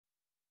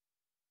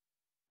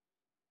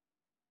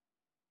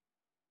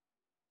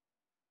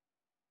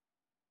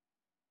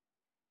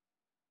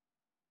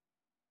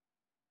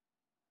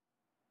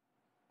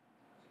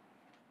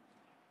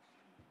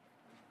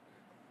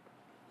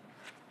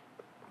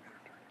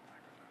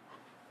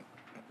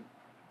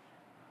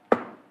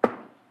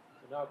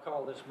Now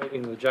call this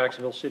meeting of the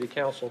Jacksonville City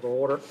Council to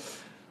order.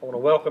 I want to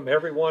welcome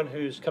everyone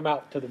who's come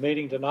out to the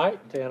meeting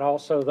tonight, and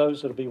also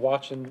those that will be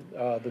watching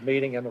the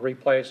meeting and the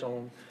replays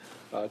on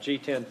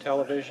G10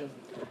 television.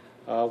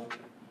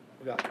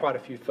 We've got quite a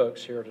few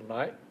folks here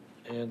tonight,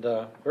 and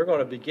we're going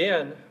to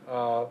begin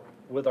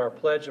with our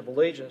Pledge of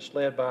Allegiance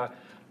led by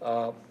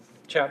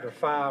Chapter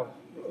 5,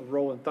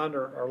 Rolling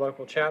Thunder, our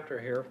local chapter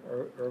here,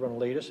 are going to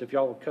lead us. If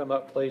y'all would come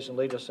up, please, and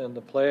lead us in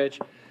the pledge.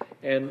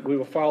 And we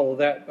will follow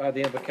that by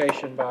the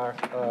invocation by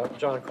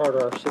John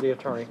Carter, our city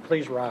attorney.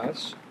 Please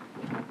rise.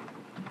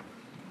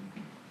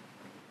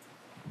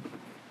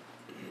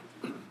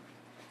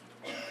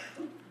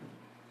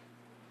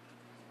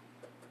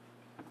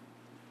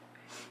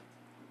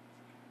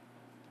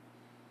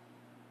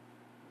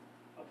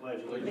 I pledge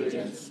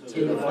allegiance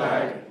to the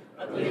flag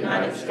of the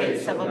United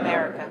States of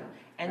America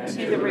and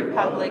to the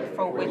republic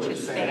for which it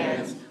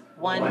stands,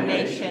 one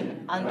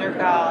nation, under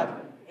God,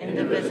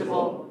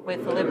 indivisible,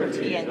 with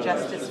liberty and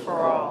justice for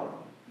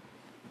all.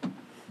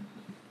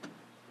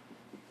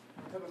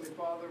 Heavenly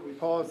Father, we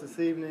pause this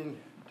evening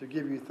to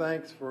give you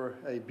thanks for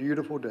a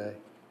beautiful day.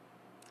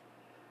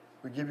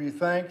 We give you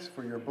thanks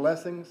for your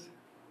blessings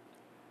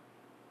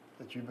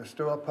that you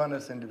bestow upon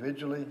us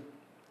individually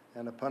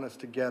and upon us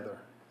together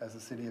as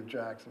the city of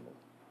Jacksonville.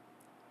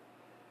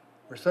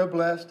 We're so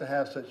blessed to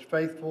have such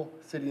faithful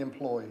city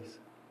employees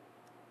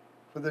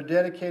for their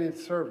dedicated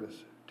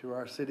service to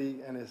our city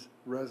and its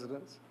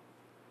residents.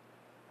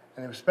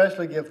 And we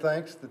especially give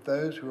thanks to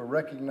those who were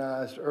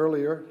recognized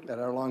earlier at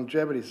our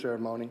longevity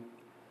ceremony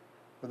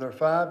for their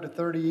 5 to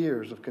 30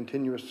 years of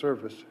continuous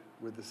service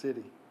with the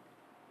city.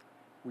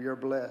 We are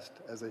blessed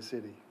as a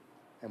city,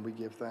 and we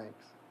give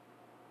thanks.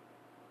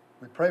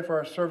 We pray for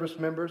our service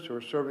members who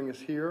are serving us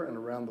here and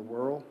around the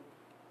world,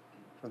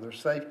 for their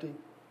safety,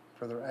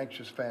 for their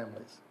anxious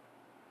families.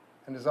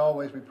 And as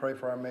always, we pray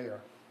for our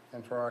mayor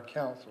and for our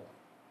council,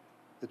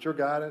 that your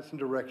guidance and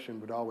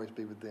direction would always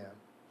be with them.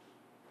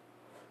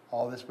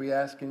 All this we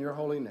ask in your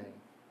holy name.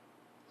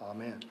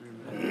 Amen.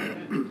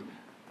 Amen.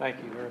 Thank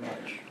you very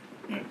much.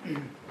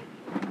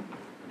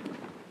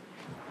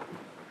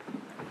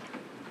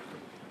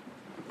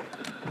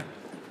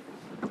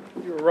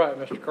 You were right,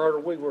 Mr. Carter.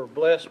 We were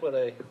blessed with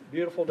a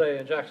beautiful day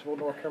in Jacksonville,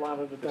 North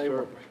Carolina today.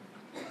 Yes,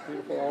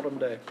 Beautiful autumn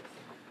day.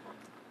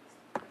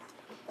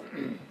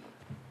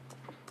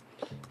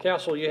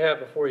 Council, you have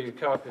before you a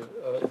copy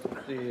of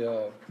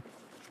the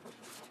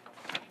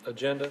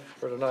agenda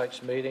for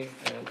tonight's meeting,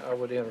 and I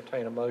would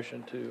entertain a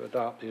motion to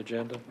adopt the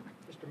agenda.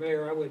 Mr.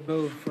 Mayor, I would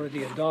move for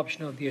the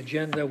adoption of the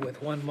agenda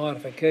with one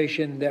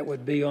modification. That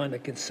would be on the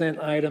consent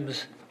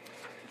items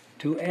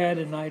to add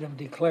an item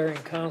declaring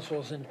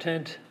council's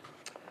intent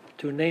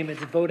to name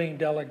its voting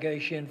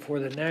delegation for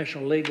the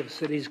National League of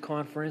Cities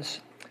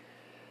Conference.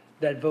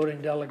 That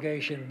voting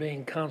delegation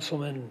being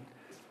Councilman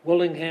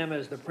Willingham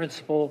as the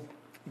principal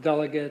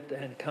delegate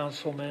and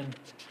Councilman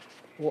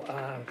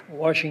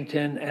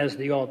Washington as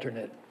the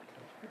alternate.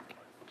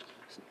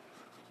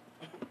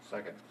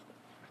 Second.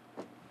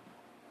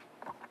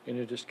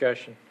 Any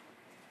discussion?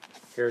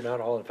 Hearing none,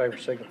 all in favor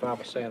signify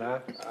by saying aye.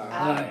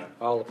 Aye.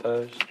 All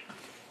opposed?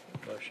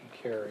 Motion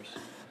carries.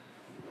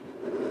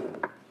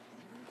 I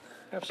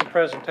have some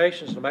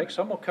presentations to make,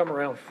 so I'm going to come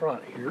around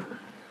front here.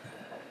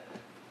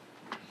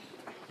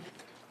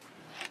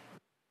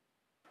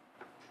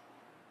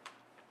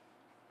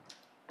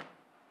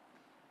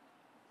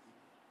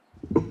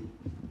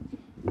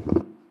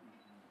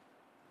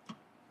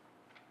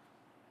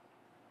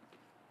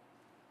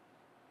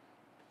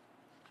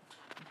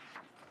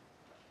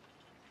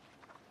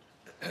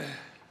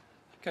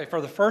 Okay,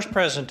 for the first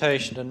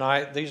presentation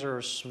tonight, these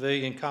are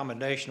Civilian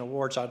Commendation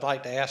Awards. I'd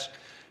like to ask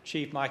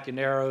Chief Mike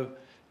Yanero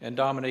and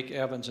Dominique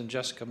Evans and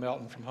Jessica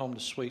Melton from Home to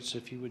Suites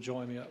if you would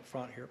join me up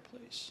front here,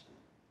 please.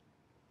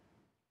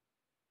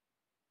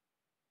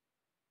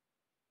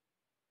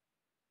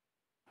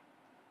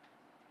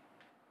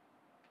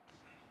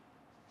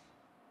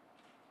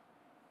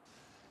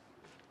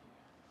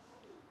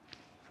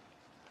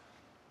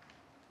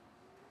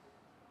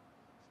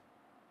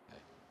 Hey,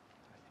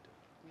 how you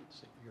doing?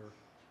 Let's see, you're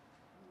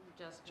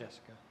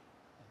Jessica.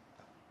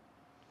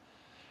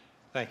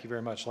 Thank you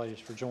very much, ladies,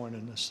 for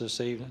joining us this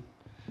evening.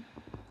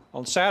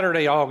 On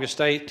Saturday,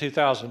 August 8,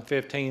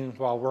 2015,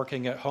 while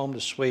working at Home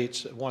to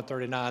Suites at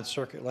 139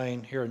 Circuit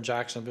Lane here in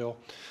Jacksonville,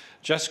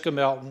 Jessica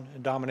Melton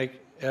and Dominique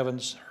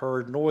Evans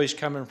heard noise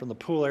coming from the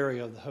pool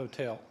area of the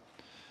hotel.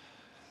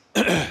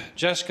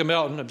 Jessica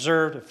Melton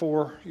observed a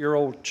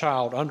 4-year-old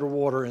child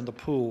underwater in the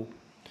pool.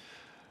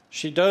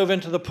 She dove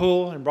into the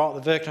pool and brought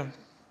the victim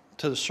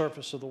to the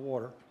surface of the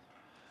water.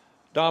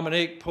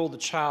 Dominique pulled the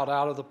child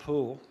out of the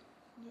pool.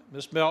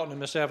 Ms. Melton and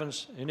Ms.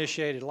 Evans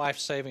initiated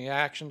life-saving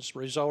actions,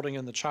 resulting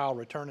in the child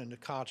returning to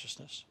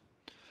consciousness.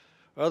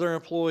 Other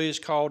employees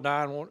called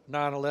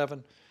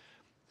 911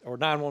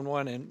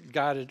 and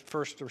guided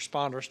first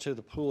responders to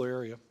the pool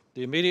area.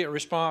 The immediate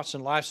response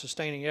and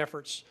life-sustaining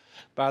efforts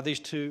by these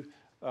two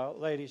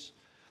ladies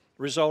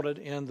resulted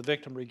in the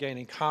victim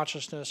regaining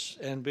consciousness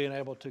and being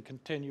able to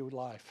continue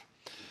life.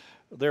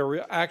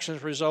 Their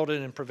actions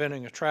resulted in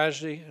preventing a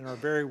tragedy and are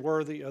very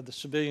worthy of the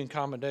Civilian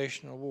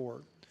Commendation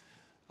Award.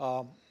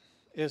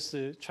 Is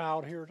the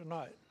child here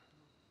tonight?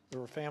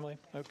 Or family?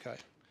 Okay.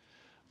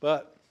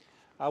 But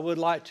I would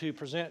like to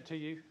present to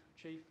you,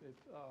 Chief, if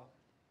you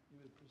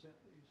would present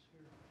these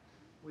here.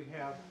 We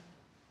have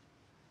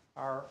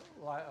our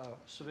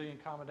Civilian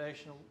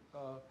Commendation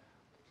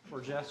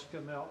for Jessica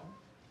Melton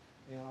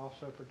and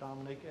also for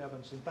Dominique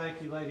Evans. And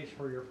thank you, ladies,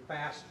 for your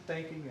fast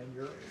thinking and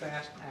your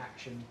fast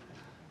action.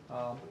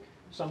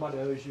 Somebody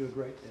owes you a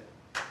great debt.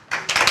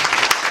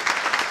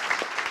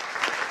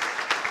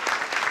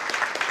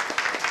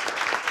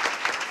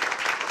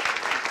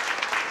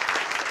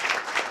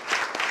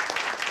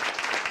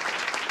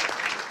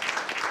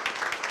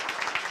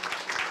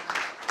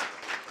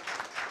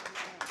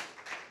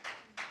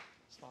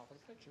 Stop for the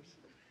pictures.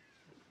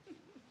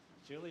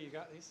 Julie, you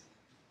got these?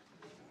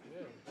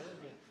 Good, very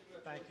good.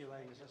 Thank you,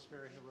 ladies. That's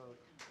very heroic.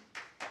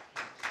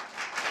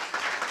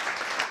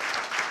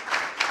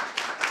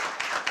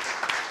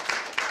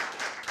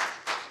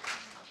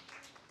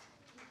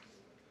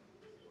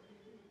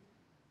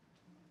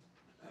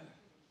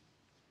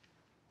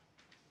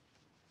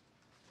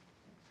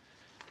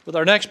 With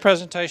our next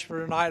presentation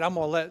for tonight, I'm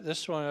going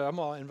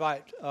to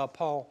invite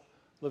Paul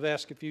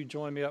Levesque, if you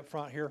join me up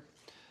front here.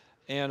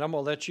 And I'm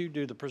going to let you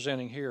do the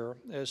presenting here.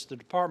 As the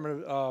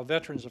Department of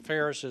Veterans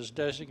Affairs has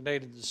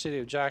designated the city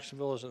of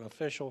Jacksonville as an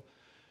official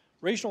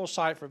regional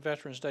site for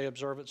Veterans Day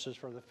observances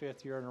for the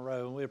 5th year in a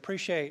row. And we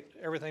appreciate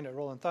everything that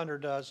Rolling Thunder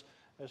does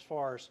as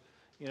far as,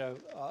 you know,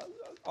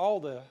 all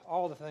the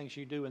things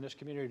you do in this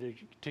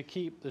community to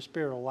keep the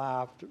spirit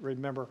alive, to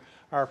remember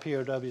our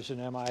POWs and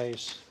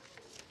MIAs.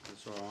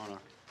 It's our honor.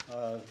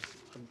 I'd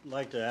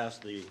like to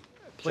ask the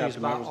Please, chapter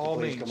by members to all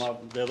please means. come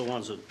up. They're the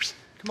ones that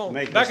Come on,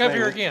 make back this up thing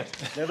here work. again.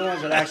 They're the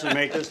ones that actually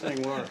make this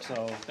thing work,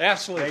 so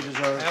Absolutely. they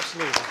deserve the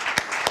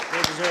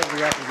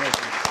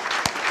recognition.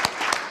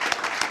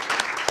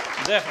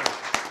 Definitely.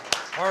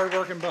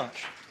 Hard-working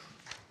bunch.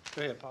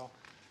 Go ahead, Paul.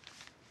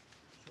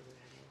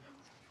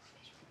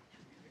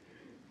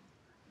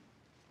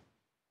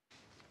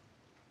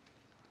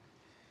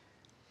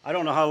 I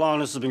don't know how long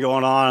this has been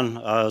going on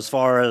as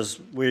far as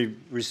we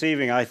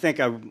receiving. I think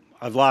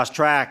I've lost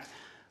track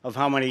of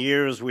how many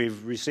years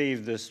we've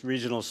received this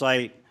regional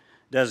site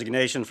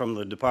designation from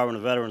the Department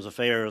of Veterans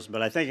Affairs,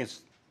 but I think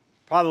it's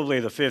probably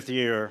the 5th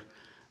year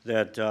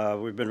that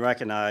we've been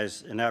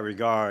recognized in that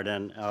regard.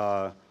 And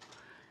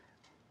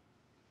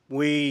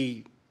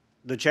the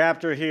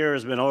chapter here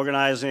has been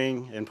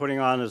organizing and putting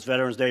on this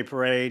Veterans Day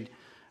Parade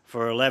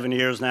for 11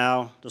 years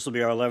now. This will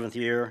be our 11th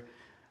year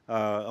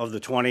of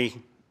the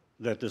 20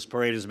 that this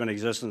parade has been in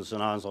existence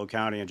in Onslow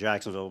County and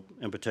Jacksonville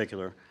in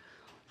particular.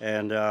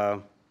 And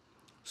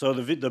so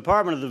the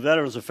Department of the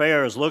Veterans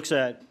Affairs looks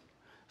at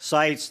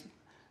sites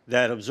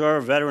that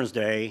observe Veterans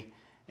Day,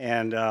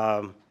 and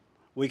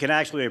we can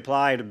actually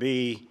apply to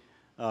be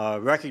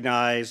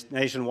recognized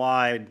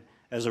nationwide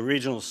as a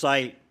regional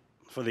site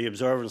for the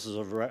observances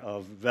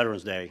of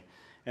Veterans Day.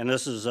 And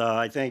this is,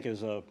 I think,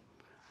 is a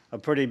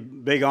pretty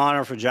big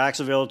honor for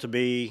Jacksonville to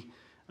be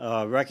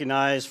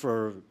recognized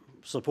for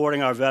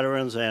supporting our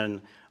veterans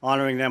and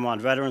honoring them on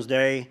Veterans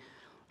Day.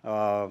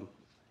 And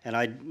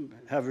I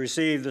have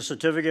received the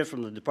certificate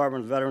from the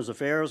Department of Veterans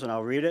Affairs, and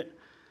I'll read it.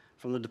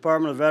 From the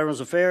Department of Veterans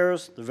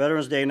Affairs, the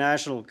Veterans Day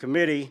National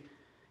Committee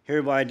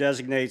hereby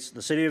designates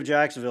the city of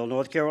Jacksonville,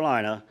 North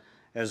Carolina,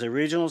 as a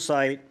regional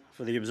site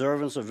for the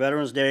observance of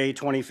Veterans Day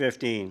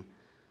 2015.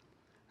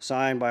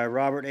 Signed by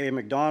Robert A.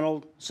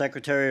 McDonald,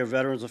 Secretary of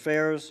Veterans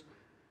Affairs,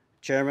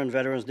 Chairman,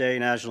 Veterans Day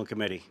National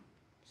Committee.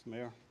 Mr.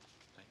 Mayor.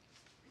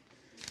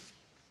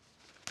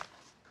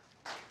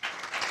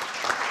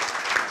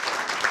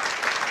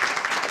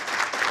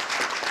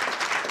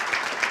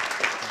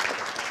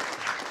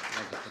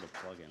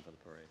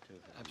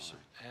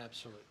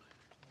 Absolutely.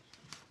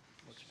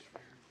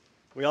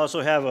 We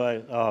also have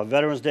a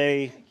Veterans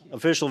Day,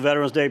 official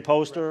Veterans Day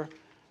poster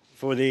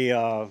for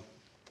the,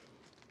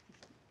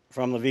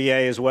 from the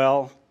VA as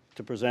well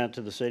to present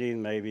to the city,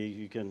 and maybe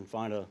you can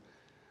find a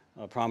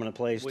prominent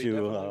place We to.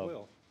 definitely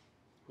will.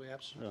 We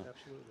absolutely.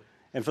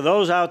 And for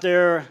those out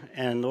there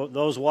and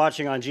those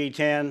watching on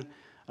G10,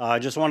 I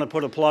just want to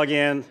put a plug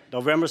in.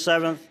 November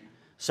 7th,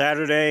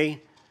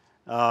 Saturday,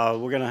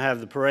 we're going to have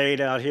the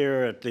parade out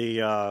here at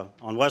the,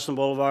 on Western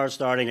Boulevard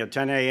starting at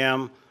 10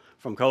 a.m.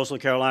 from Coastal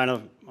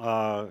Carolina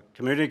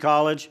Community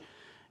College.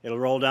 It'll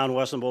roll down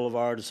Western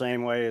Boulevard the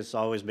same way it's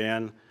always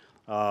been.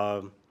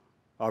 Our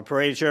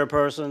parade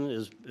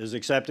chairperson is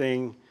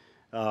accepting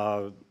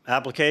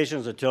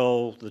applications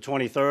until the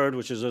 23rd,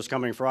 which is this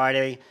coming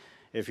Friday.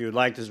 If you'd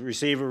like to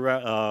receive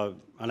an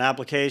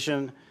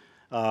application,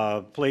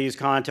 please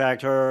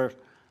contact her,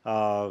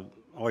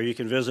 or you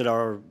can visit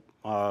our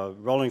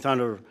Rolling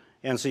Thunder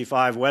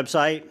NC5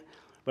 website.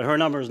 But her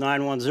number is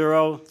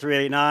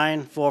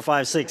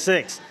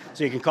 910-389-4566,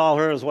 so you can call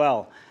her as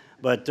well.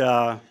 But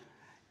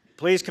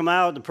please come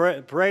out.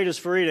 The parade is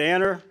free to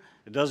enter.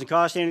 It doesn't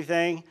cost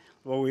anything.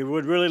 What we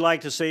would really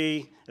like to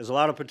see is a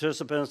lot of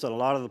participants and a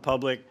lot of the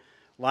public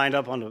lined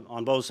up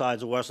on both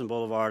sides of Western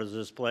Boulevard as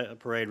this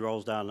parade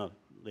rolls down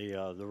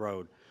the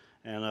road.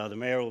 And the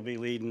mayor will be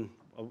leading.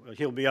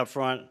 He'll be up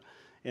front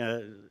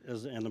in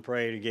the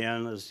parade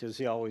again, as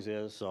he always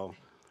is. So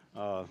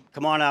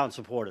come on out and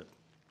support it.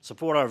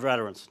 Support our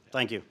veterans.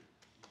 Thank you.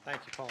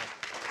 Thank you, Paul.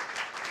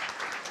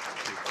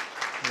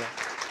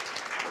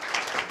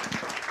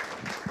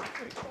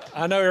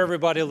 I know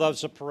everybody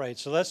loves the parade,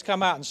 so let's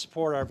come out and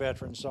support our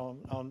veterans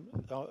on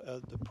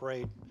the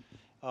parade.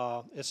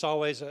 It's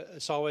always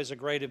a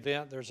great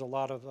event. There's a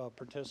lot of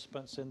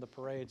participants in the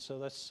parade, so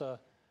let's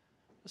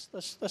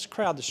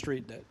crowd the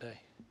street that day.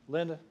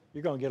 Linda,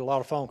 you're going to get a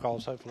lot of phone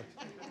calls, hopefully.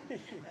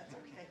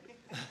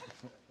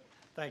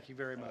 Thank you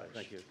very much.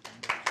 Thank you.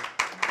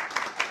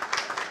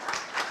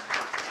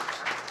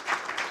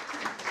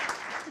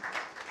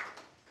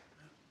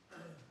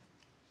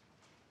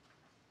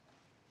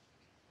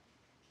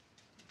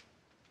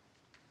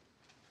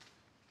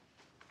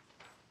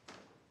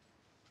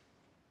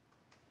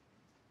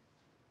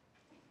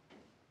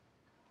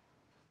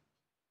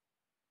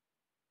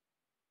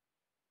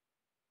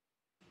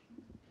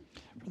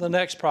 For the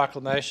next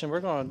proclamation, we're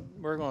going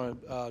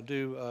to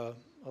do a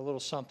little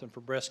something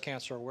for Breast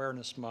Cancer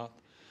Awareness Month,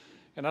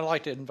 and I'd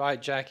like to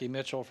invite Jackie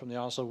Mitchell from the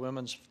Oslo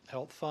Women's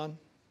Health Fund.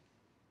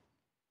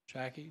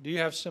 Jackie, do you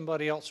have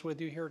somebody else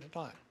with you here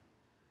tonight?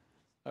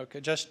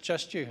 Okay,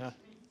 just you, huh?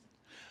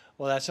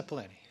 Well, that's a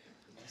plenty.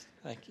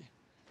 Thank you.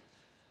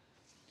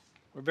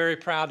 We're very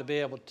proud to be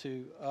able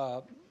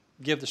to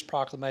give this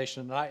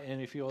proclamation tonight, and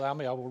if you allow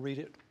me, I will read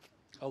it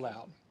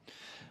aloud.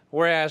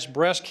 Whereas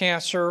breast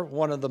cancer,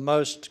 one of the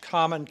most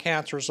common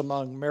cancers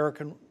among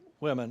American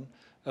women,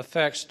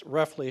 affects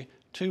roughly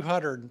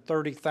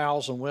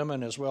 230,000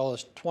 women as well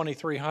as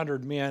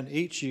 2,300 men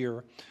each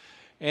year,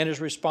 and is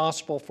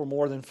responsible for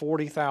more than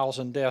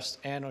 40,000 deaths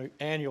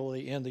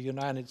annually in the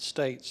United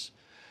States.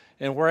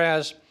 And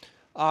whereas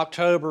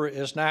October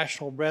is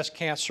National Breast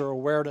Cancer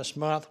Awareness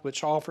Month,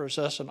 which offers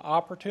us an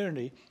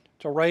opportunity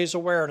to raise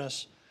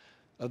awareness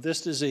of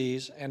this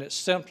disease and its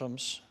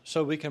symptoms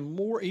so we can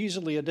more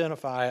easily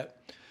identify it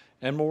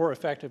and more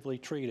effectively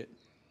treat it.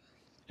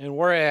 And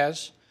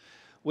whereas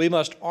we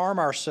must arm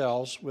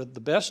ourselves with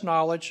the best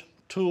knowledge,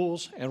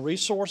 tools, and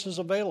resources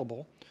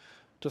available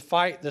to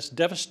fight this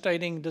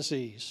devastating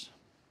disease.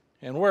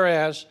 And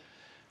whereas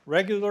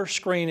regular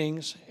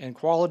screenings and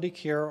quality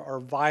care are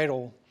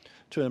vital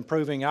to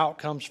improving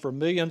outcomes for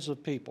millions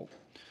of people.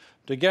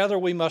 Together,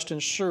 we must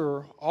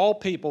ensure all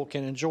people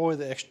can enjoy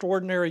the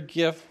extraordinary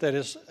gift that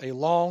is a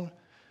long,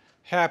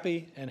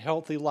 happy, and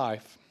healthy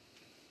life.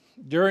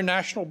 During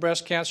National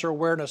Breast Cancer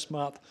Awareness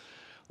Month,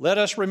 let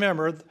us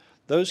remember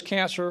those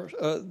cancer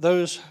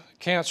folks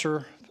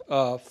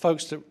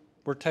that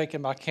were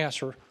taken by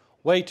cancer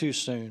way too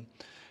soon,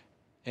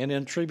 and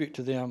in tribute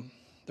to them,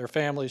 their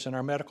families, and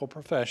our medical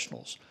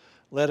professionals.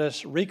 Let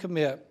us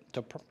recommit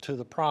to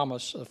the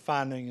promise of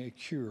finding a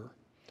cure.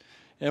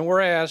 And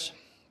whereas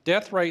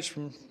death rates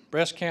from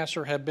breast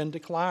cancer have been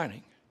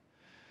declining,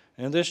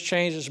 and this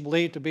change is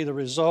believed to be the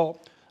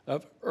result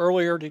of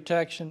earlier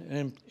detection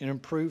and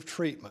improved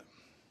treatment.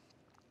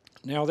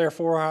 Now,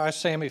 therefore, I,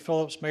 Sammy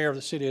Phillips, Mayor of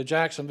the City of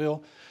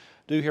Jacksonville,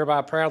 do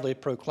hereby proudly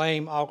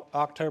proclaim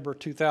October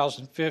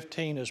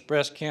 2015 as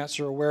Breast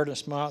Cancer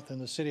Awareness Month in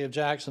the City of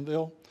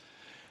Jacksonville.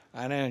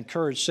 And I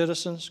encourage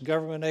citizens,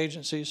 government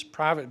agencies,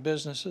 private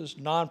businesses,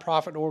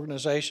 nonprofit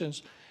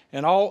organizations,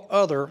 and all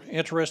other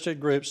interested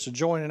groups to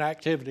join in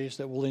activities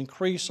that will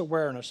increase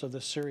awareness of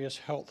this serious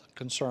health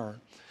concern.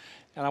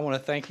 And I want to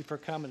thank you for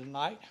coming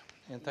tonight,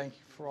 and thank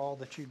you for all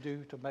that you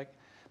do to make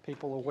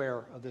people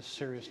aware of this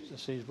serious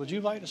disease. Would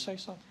you like to say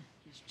something?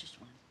 Yes, just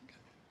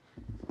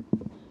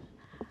one.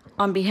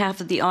 On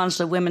behalf of the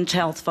Onslow Women's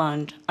Health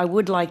Fund, I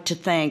would like to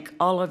thank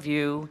all of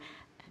you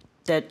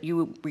that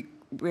you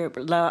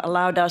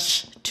allowed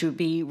us to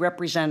be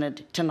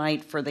represented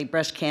tonight for the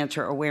Breast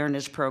Cancer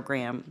Awareness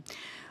Program.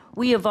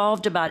 We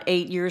evolved about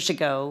 8 years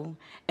ago,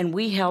 and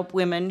we help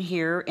women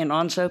here in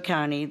Onslow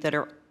County that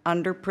are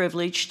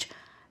underprivileged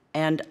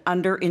and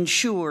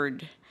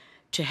underinsured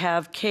to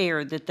have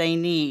care that they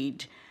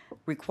need,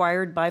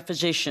 required by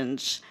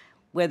physicians,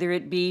 whether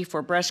it be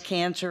for breast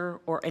cancer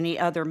or any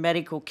other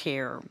medical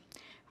care.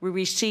 We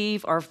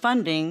receive our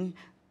funding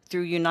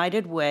through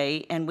United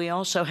Way, and we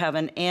also have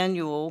an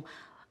annual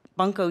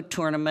bunco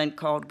tournament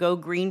called Go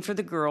Green for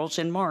the Girls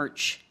in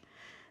March.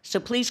 So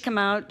please come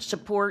out,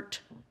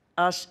 support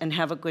us, and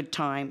have a good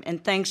time.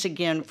 And thanks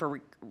again for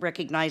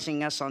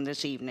recognizing us on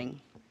this evening.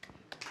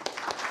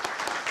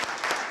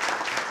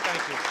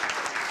 Thank you.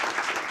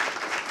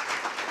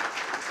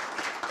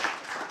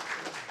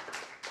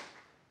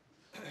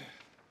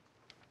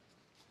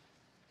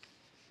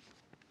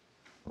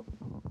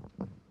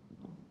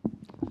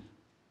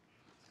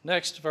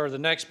 Next, for the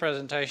next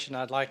presentation,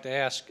 I'd like to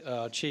ask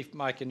Chief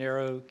Mike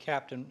Yanero,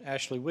 Captain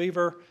Ashley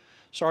Weaver,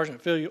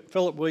 Sergeant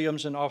Philip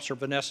Williams, and Officer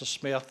Vanessa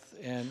Smith,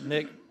 and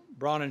Nick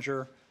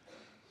Broninger,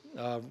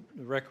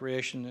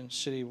 Recreation and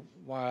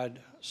Citywide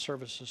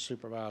Services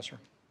Supervisor.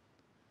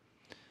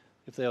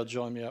 If they'll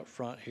join me up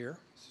front here.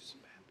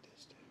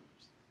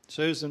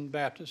 Susan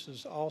Baptist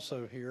is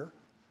also here.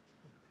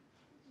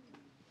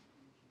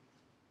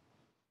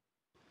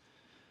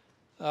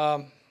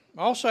 I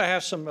also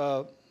have some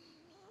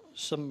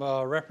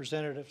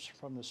representatives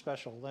from the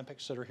Special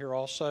Olympics that are here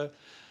also.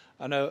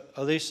 I know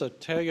Elisa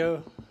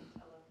Tello.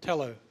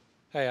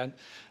 Hey,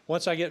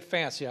 once I get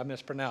fancy, I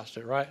mispronounced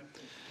it, right?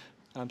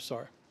 I'm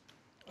sorry.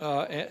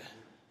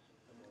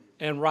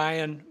 And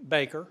Ryan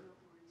Baker.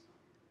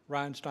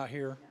 Ryan's not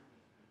here.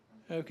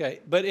 Okay,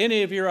 but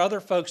any of your other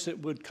folks that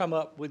would come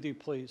up with you,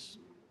 please.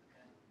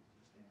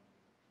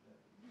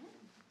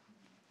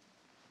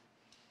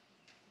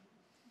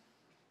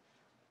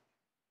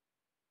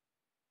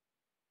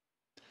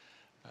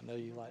 I know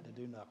you like to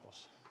do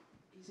knuckles.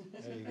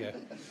 There you go.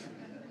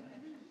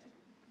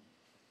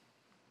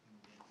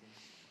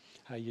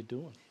 How you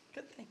doing?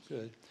 Good, thank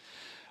you.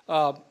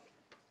 Good.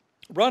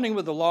 Running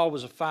with the Law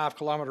was a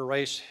 5-kilometer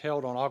race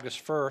held on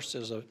August 1st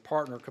as a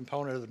partner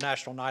component of the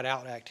National Night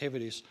Out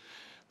activities.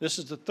 This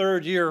is the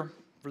third year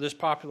for this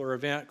popular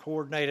event,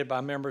 coordinated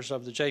by members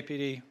of the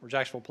JPD, or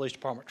Jacksonville Police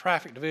Department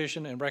Traffic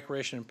Division, and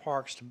Recreation and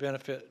Parks to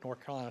benefit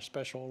North Carolina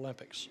Special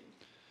Olympics.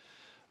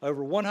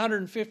 Over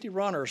 150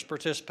 runners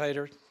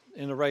participated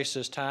in the race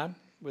this time,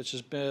 which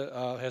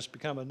has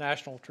become a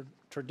national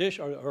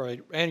tradition, or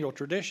an annual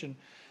tradition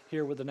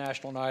here with the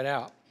National Night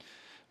Out.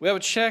 We have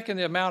a check in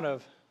the amount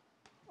of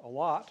a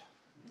lot.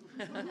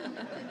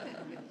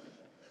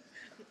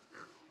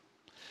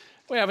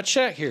 We have a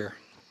check here.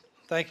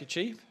 Thank you,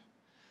 Chief.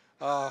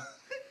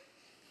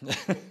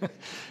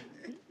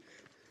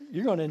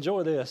 You're going to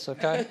enjoy this,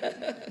 okay?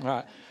 All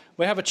right.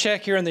 We have a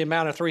check here in the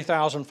amount of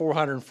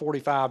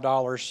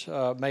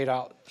 $3,445 made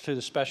out to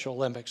the Special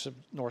Olympics of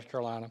North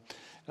Carolina.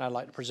 And I'd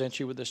like to present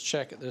you with this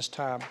check at this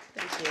time.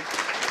 Thank you.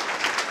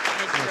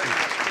 Thank you very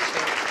much.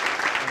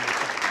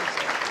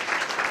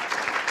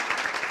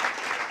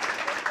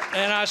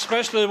 And I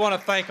especially want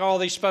to thank all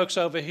these folks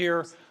over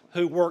here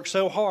who worked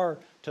so hard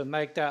to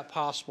make that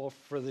possible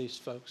for these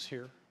folks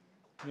here,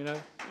 you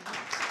know?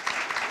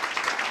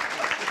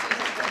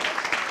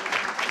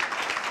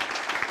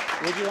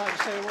 Would you like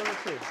to say a word or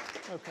two?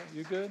 Okay,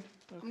 you good?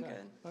 Okay. I'm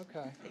good.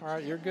 Okay, all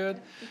right, you're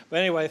good? But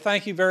anyway,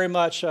 thank you very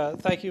much.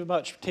 Thank you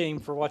much, team,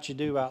 for what you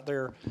do out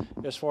there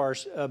as far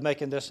as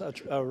making this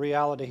a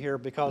reality here,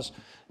 because,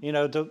 you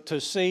know,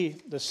 to see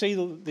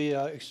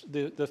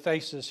the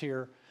faces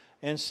here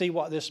and see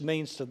what this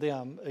means to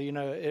them, you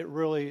know, it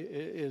really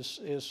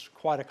is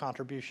quite a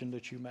contribution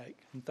that you make.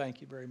 And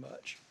thank you very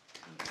much.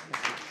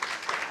 Thank you.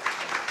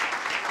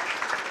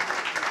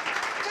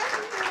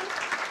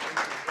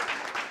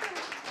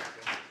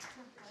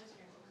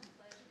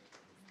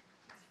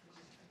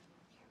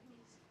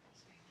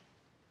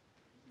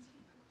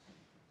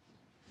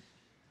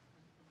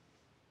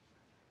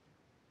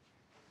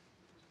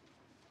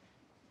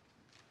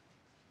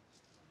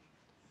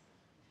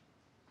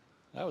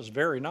 That was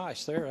very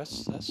nice there.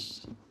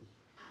 That's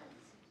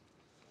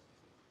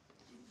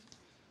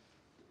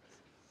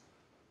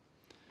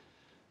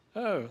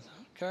Oh,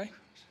 okay.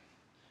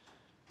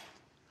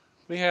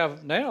 We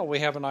have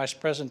a nice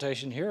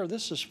presentation here.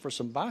 This is for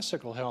some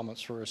bicycle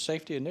helmets for a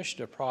safety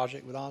initiative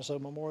project with Onslow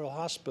Memorial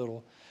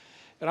Hospital.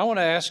 And I want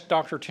to ask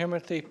Dr.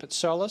 Timothy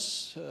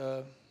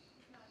Patselis,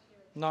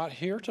 not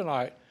here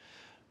tonight.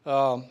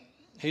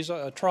 He's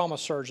a trauma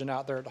surgeon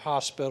out there at the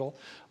hospital.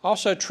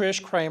 Also,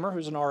 Trish Kramer,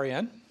 who's an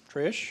RN.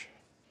 Trish.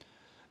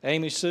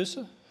 Amy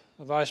Sousa,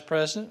 the Vice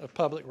President of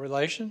Public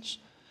Relations.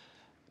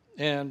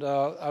 And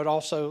I would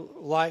also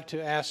like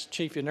to ask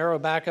Chief Yanero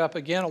back up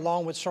again,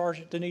 along with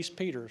Sergeant Denise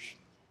Peters.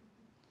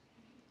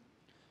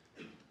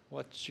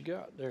 What you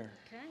got there?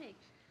 Okay.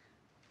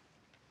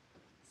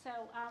 So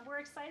we're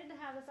excited to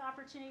have this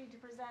opportunity to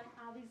present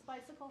these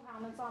bicycle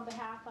helmets on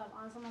behalf of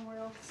Onslow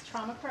Memorial's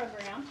Trauma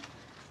Program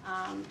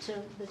to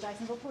the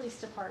Jacksonville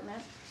Police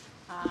Department.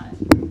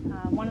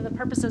 One of the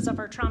purposes of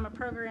our trauma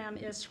program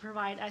is to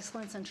provide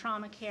excellence in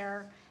trauma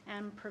care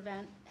and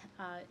prevent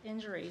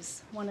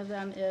injuries. One of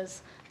them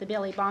is the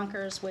Bailey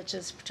Bonkers, which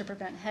is to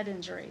prevent head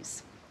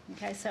injuries.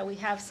 Okay, so we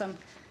have some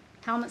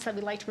helmets that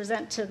we'd like to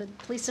present to the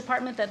police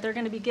department that they're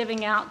going to be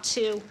giving out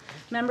to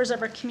members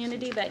of our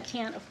community that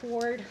can't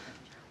afford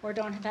or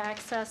don't have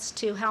access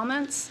to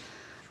helmets.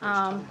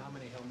 How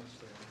many helmets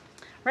there?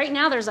 Right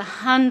now there's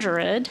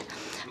 100,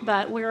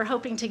 but we're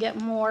hoping to get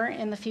more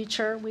in the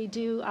future. We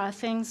do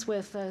things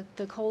with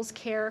the Coles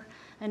Care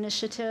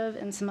Initiative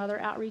and some other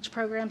outreach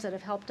programs that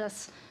have helped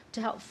us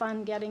to help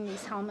fund getting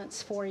these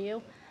helmets for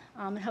you.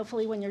 And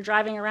hopefully when you're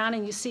driving around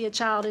and you see a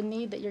child in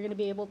need, that you're going to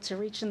be able to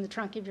reach in the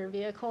trunk of your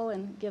vehicle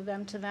and give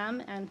them to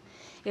them. And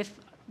if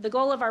the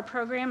goal of our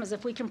program is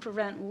if we can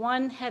prevent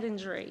one head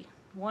injury,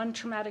 one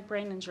traumatic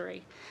brain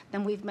injury,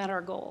 then we've met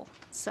our goal.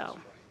 So,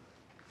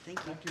 Thank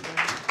you. Thank you very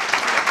much.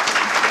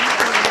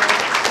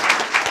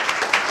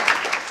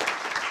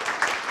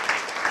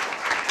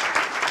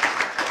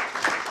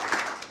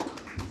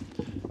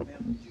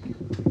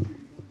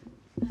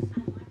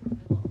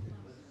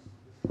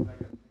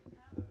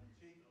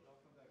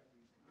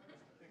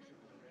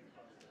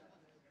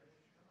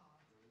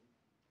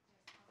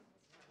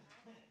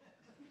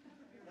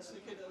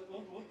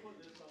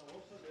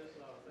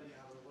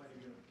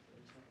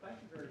 Thank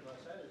you very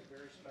much. That is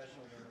very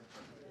special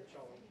that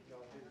y'all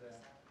do that.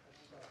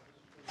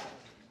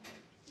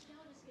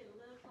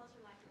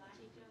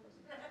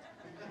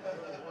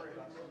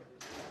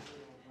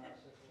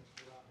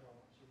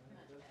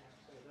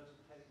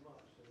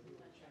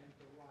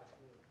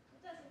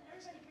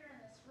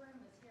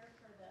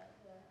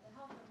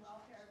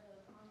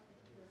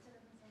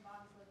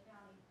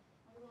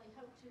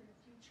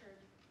 future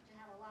to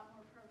have a lot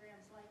more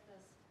programs like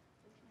this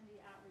with community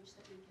outreach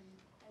that we can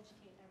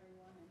educate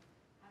everyone and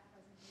have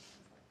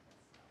presentations like this.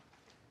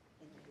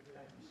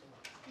 So.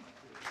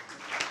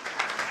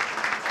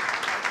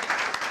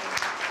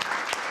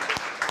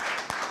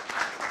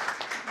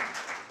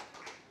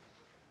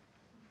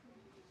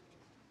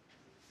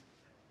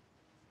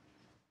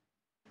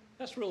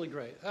 That's really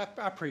great. I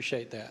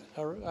appreciate that.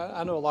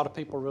 I know a lot of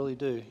people really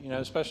do, you know,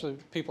 especially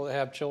people that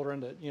have children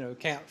that, you know,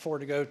 can't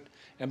afford to go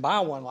and buy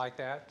one like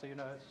that. You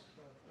know,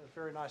 it's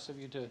very nice of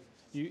you to,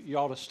 you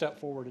all to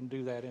step forward and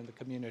do that in the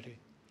community.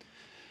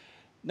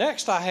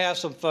 Next, I have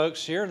some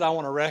folks here that I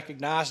want to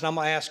recognize, and I'm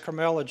going to ask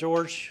Carmela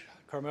George.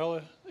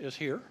 Carmela is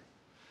here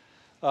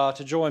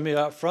to join me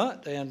up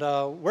front, and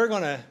we're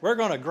going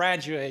to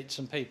graduate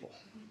some people.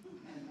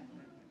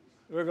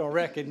 We're going to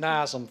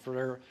recognize them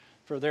for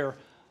their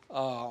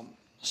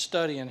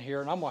studying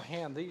here, and I'm going to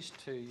hand these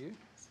to you.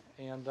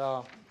 And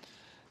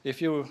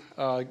if you,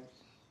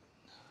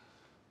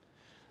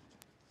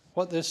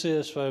 what this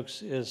is,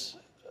 folks, is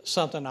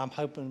something I'm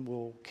hoping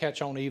will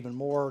catch on even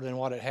more than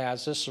what it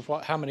has. This is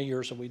how many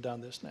years have we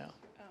done this now?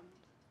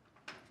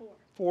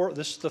 4.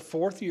 This is the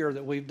 4th year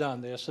that we've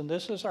done this, and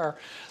this is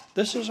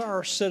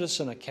our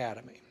Citizen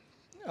Academy.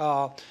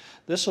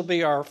 This will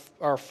be our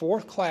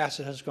 4th class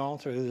that has gone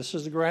through. This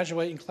is the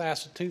graduating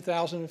class of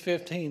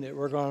 2015 that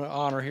we're going to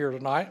honor here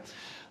tonight.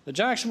 The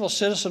Jacksonville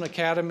Citizen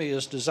Academy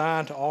is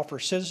designed to offer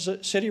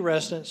city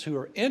residents who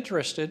are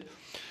interested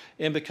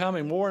in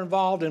becoming more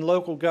involved in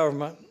local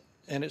government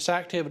and its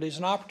activities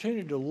an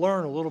opportunity to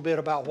learn a little bit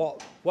about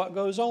what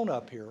goes on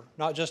up here,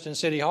 not just in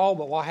City Hall,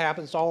 but what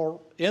happens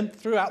all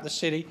throughout the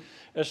city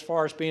as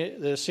far as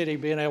the city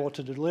being able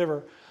to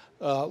deliver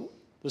the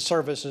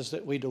services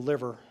that we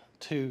deliver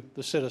to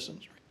the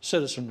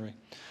citizenry.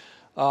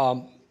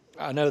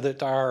 I know that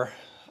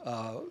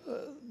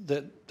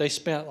that they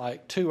spent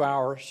like 2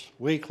 hours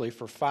weekly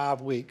for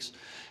 5 weeks,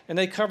 and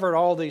they covered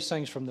all these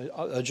things from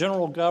the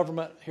general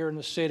government here in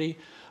the city,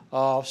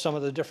 some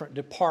of the different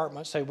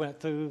departments they went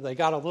through. They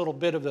got a little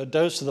bit of a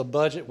dose of the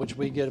budget, which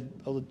we get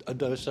a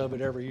dose of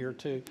it every year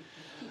too.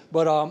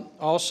 But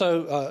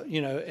also,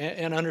 you know,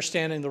 and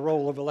understanding the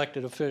role of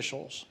elected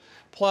officials.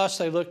 Plus,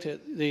 they looked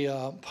at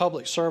the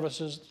public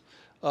services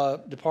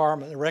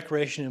department, the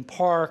recreation and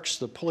parks,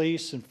 the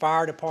police and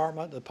fire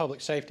department, the public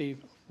safety,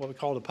 what we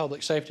call the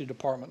public safety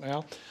department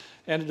now,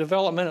 and the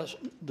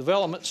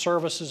development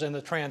services and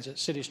the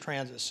city's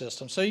transit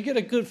system. So you get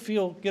a good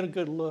feel, get a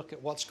good look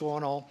at what's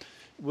going on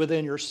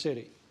within your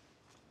city.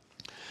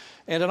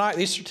 And tonight,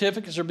 these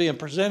certificates are being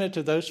presented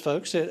to those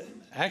folks that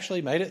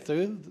actually made it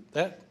through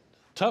that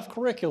tough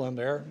curriculum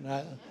there.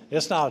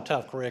 It's not a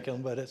tough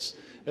curriculum, but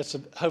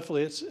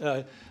hopefully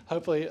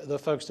the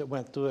folks that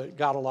went through it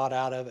got a lot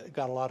out of it,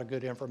 got a lot of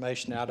good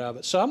information out of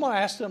it. So I'm going to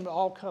ask them to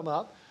all come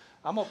up.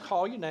 I'm going to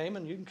call your name,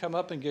 and you can come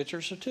up and get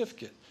your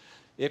certificate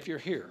if you're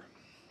here.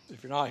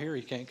 If you're not here,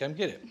 you can't come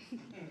get it.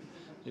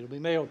 It'll be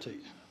mailed to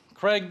you.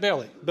 Craig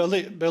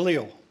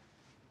Belial.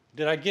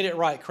 Did I get it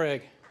right,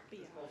 Craig?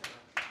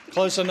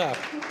 Close enough.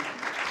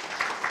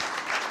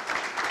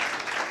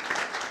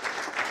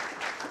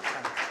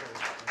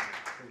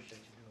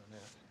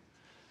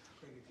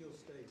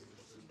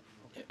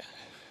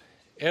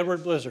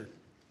 Edward Blizzard.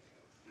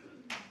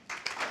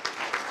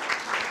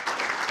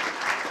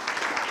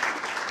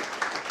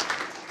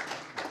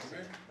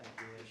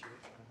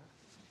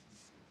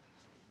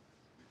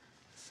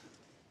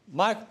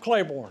 Michael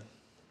Claiborne.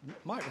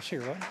 Michael's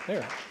here, right?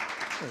 There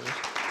he is.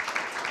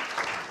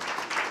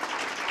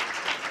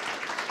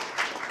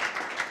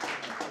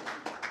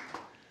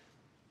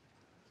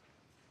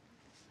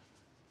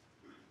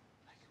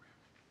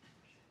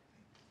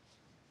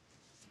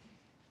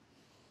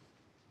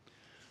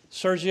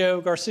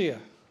 Sergio Garcia.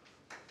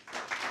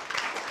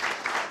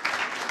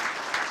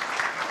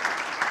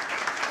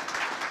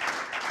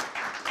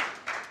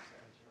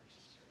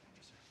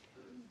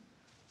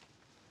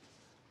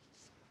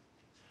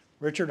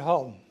 Richard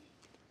Halton.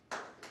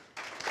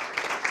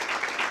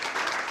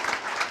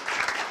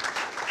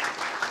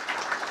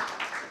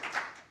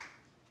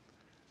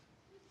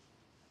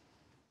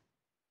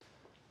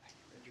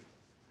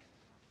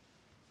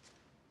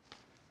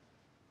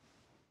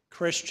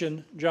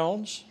 Christian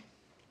Jones.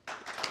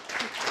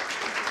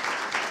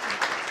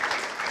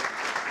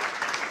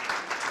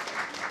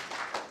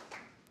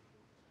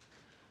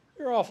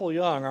 You're awful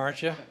young,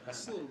 aren't you?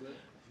 Just a little bit.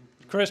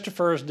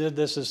 Christopher's did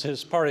this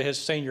as part of his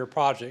senior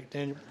project.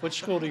 And which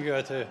school do you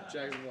go to?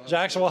 Jacksonville.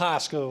 Jacksonville High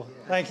School.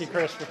 Thank you,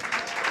 Christopher.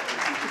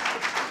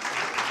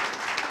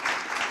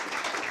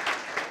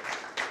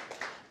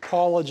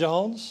 Paula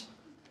Jones.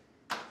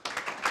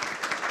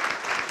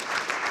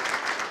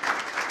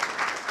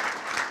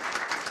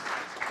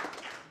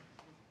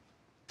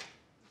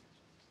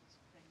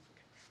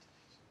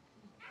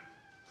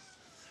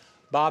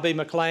 Bobby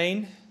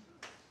McLean.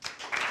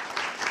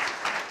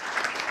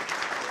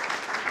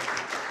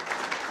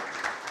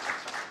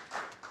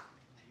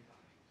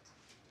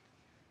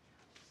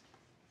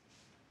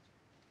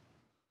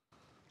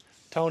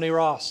 Tony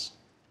Ross.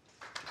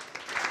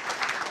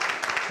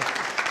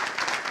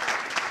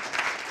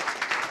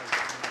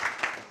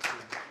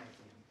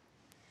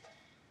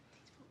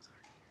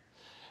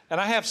 And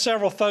I have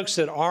several folks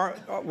that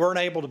weren't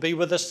able to be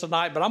with us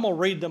tonight, but I'm going to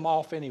read them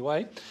off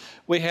anyway.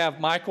 We have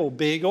Michael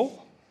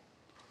Beagle,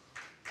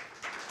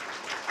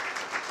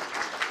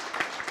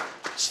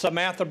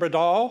 Samantha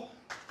Bradall,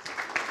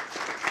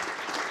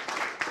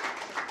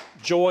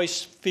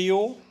 Joyce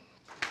Field,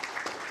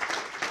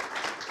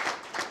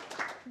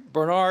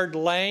 Bernard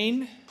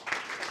Lane,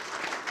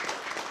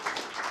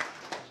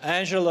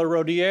 Angela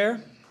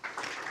Rodier,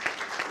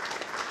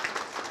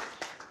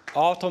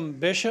 Autumn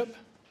Bishop,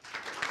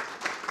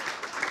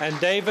 and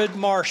David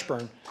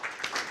Marshburn.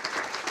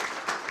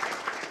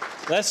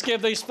 Let's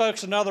give these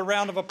folks another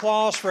round of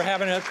applause for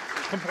having it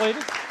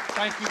completed.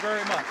 Thank you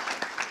very much.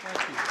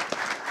 Thank you.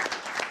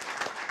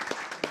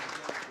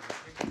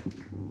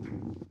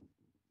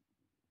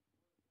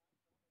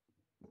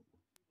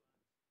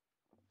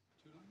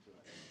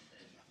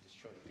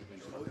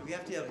 We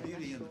have to have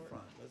beauty in the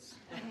front. Let's.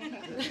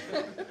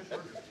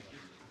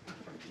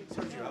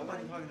 Sergio, I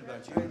wasn't talking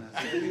about you. And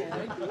I said,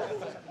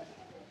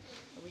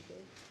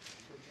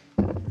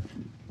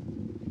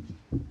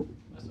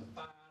 That's a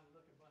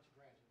fine-looking bunch of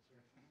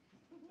graduates here.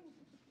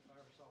 If I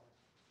ever saw it.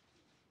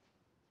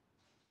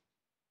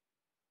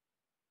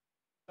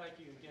 Thank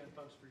you again,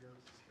 folks, for your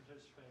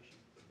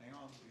participation. hang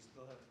on, we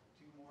still have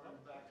two more in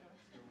the back.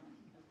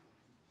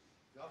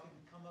 Y'all can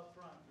come up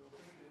front. Feel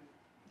free to.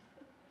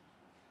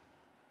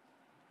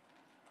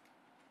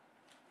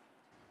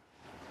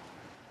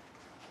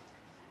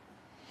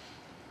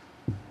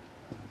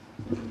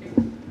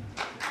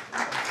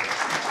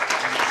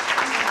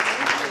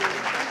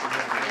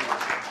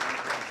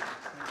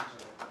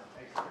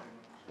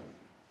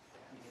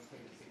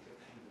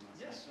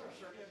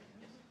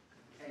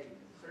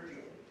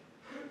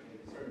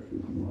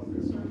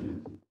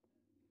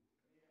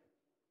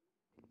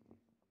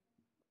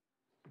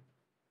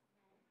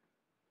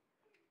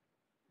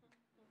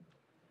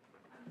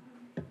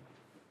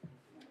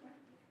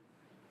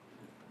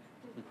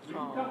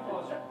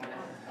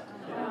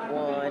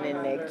 One,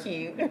 and they're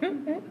cute. This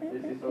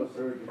is so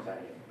surgery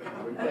type.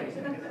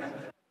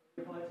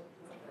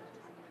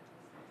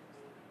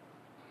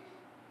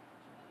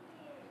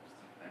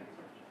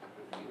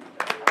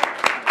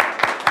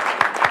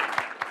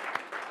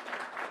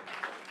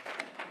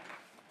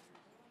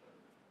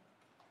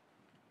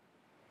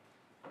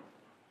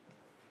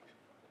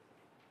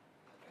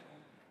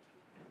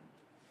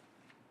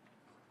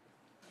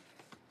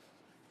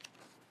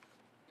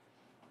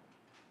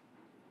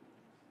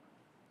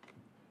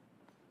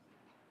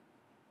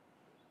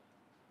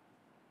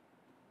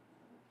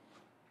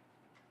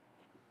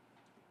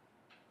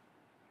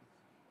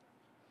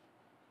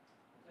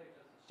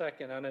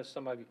 Second, I know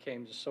some of you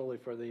came just solely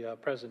for the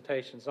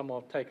presentations. I'm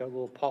going to take a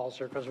little pause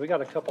here because we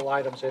got a couple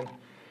items in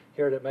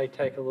here that may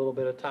take a little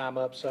bit of time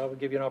up, so I will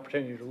give you an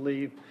opportunity to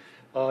leave.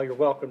 You're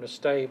welcome to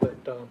stay, but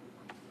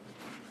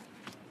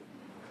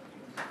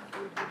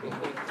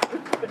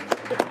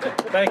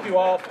thank you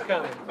all for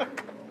coming.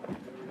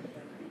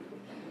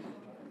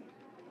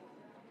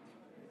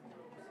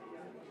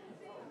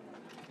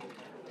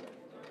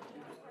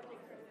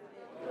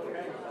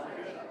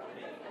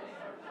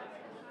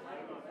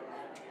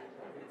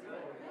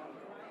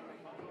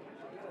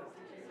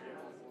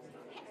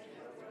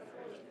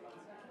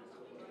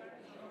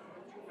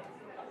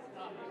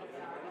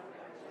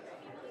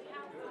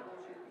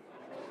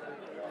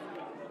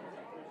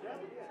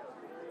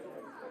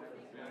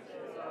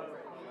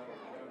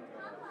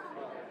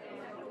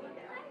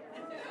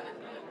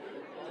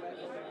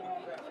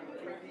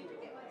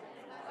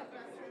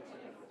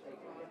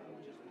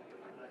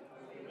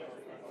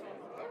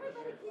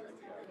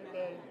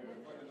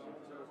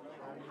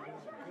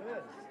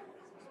 Good.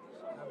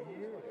 How are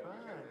you?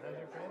 Fine. How's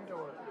your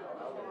granddaughter?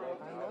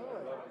 I know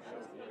it.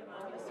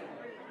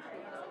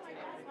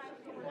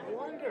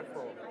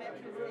 Wonderful.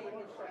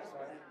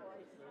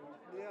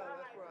 Yeah,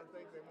 that's where I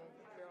think they want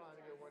Caroline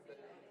to go one day.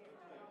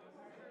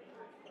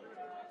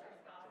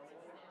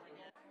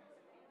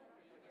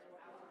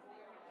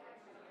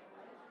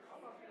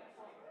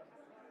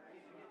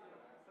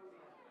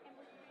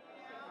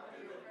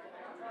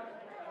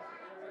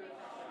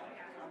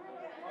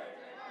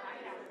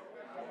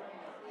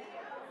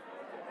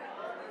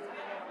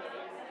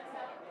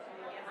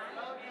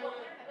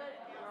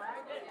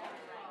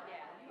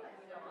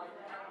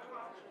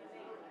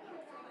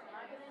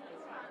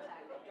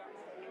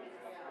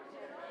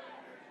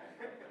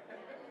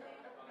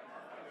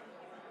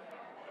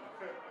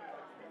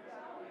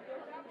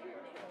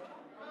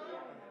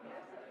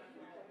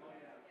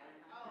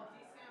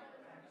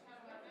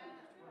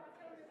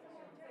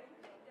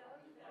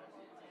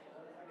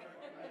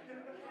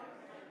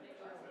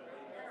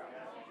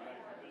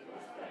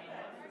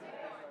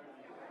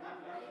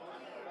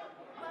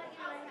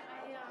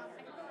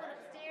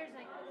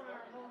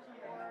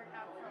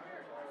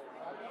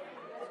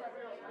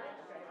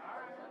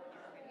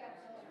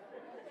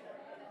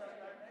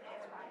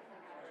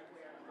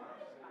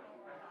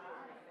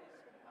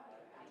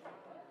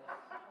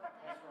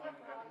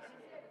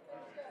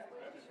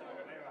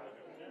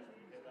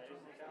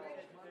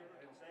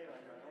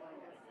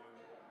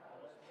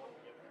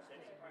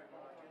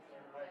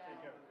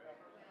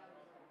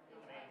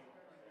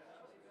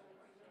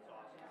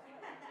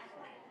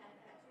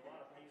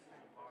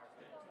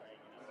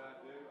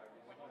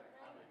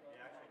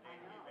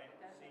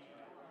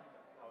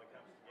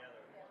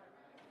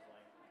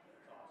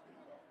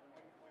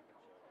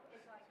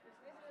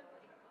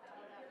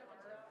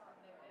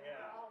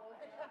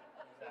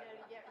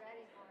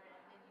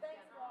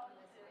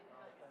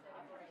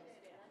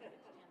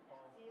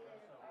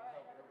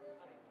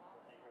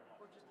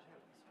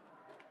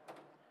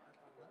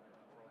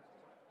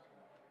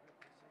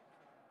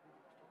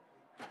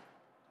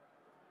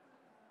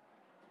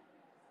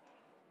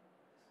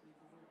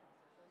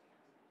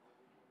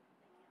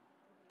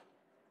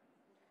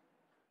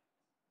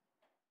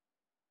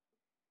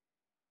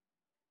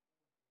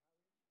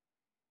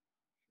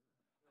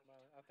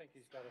 think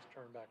he's got us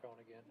turned back on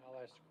again.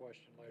 I'll ask the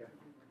question later.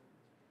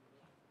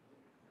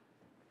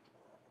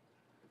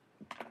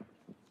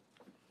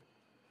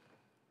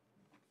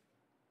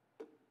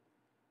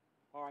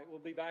 All right, we'll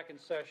be back in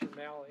session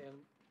now, and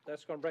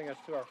that's going to bring us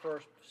to our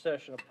first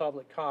session of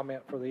public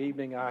comment for the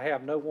evening. I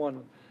have no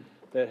one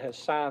that has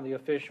signed the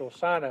official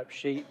sign-up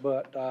sheet,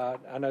 but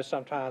I know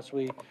sometimes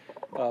we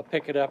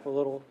pick it up a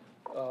little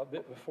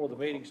bit before the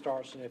meeting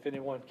starts, and if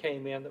anyone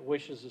came in that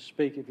wishes to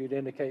speak, if you'd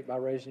indicate by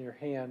raising your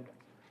hand.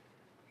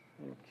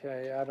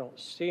 Okay, I don't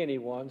see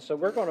anyone, so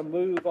we're going to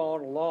move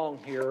on along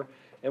here,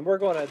 and we're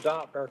going to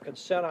adopt our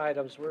consent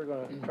items. We're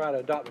going to try to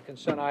adopt the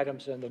consent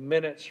items in the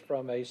minutes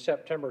from a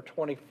September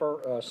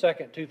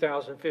 22nd,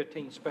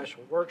 2015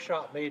 special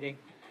workshop meeting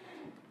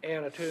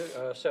and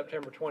a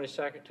September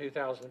 22nd,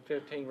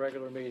 2015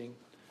 regular meeting.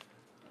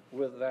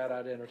 With that,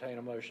 I'd entertain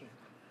a motion.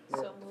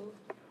 So moved.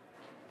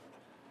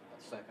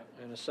 Second.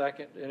 In a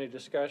second, any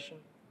discussion?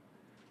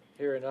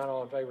 Hearing none,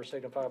 all in favor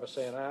signify by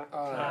saying aye.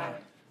 Aye.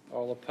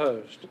 All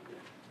opposed.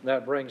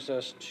 That brings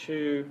us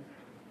to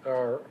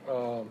our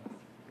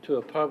to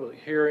a public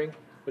hearing,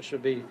 which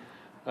would be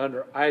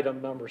under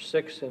item number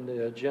 6 in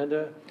the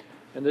agenda.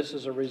 And this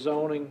is a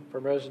rezoning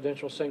from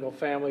residential single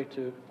family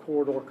to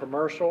corridor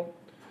commercial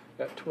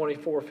at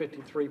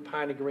 2453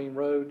 Piney Green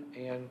Road.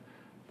 And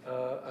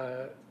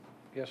I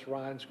guess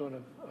Ryan's going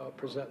to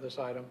present this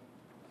item.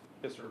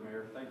 Yes, sir,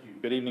 Mayor. Thank you.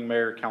 Good evening,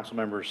 Mayor, council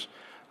members.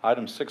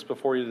 Item 6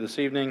 before you this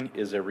evening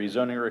is a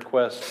rezoning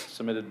request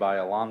submitted by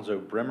Alonzo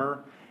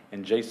Brimmer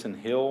and Jason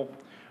Hill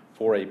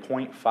for a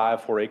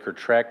 .54 acre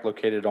tract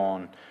located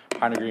on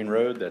Piney Green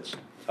Road. That's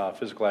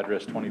physical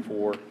address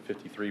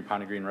 2453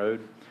 Piney Green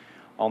Road.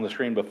 On the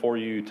screen before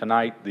you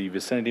tonight, the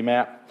vicinity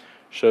map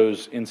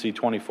shows NC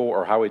 24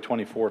 or Highway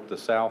 24 to the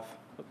south.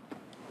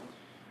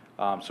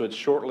 So it's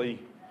shortly,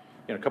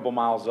 a couple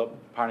miles up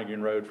Piney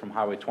Green Road from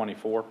Highway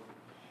 24.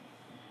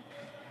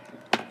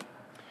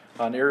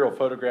 An aerial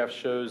photograph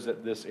shows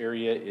that this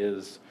area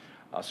is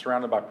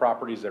surrounded by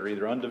properties that are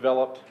either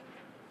undeveloped,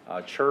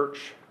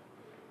 church,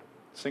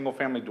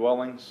 single-family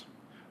dwellings.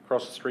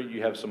 Across the street,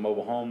 you have some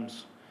mobile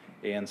homes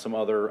and some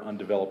other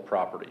undeveloped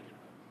property.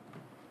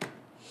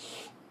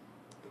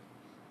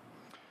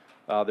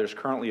 There's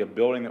currently a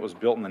building that was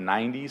built in the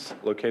 90s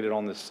located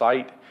on this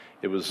site.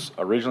 It was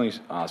originally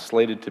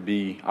slated to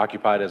be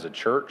occupied as a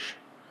church.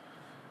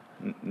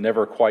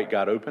 Never quite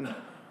got open,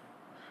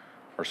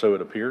 or so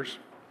it appears.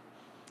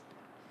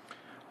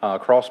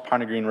 Across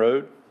Piney Green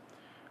Road,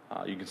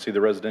 you can see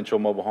the residential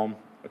mobile home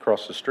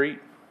across the street.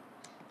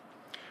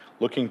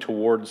 Looking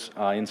towards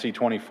NC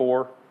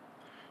 24, you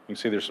can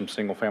see there's some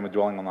single-family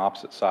dwelling on the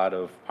opposite side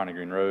of Piney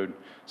Green Road,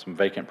 some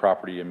vacant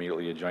property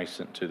immediately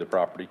adjacent to the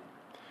property.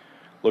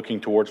 Looking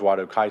towards White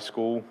Oak High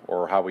School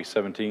or Highway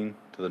 17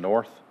 to the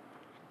north.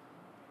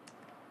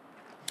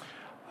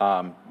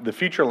 The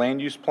future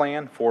land use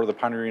plan for the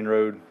Piney Green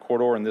Road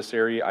corridor in this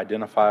area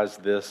identifies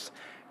this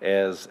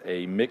as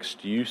a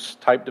mixed-use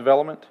type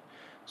development.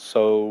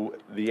 So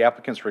the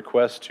applicant's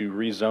request to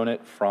rezone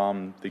it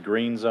from the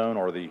green zone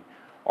or the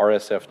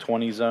RSF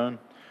 20 zone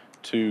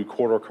to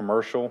corridor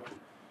commercial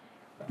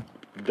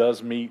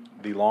does meet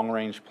the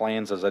long-range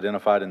plans as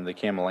identified in the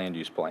CAMA land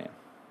use plan.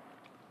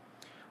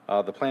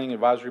 The Planning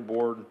Advisory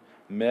Board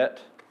met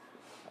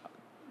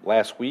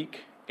last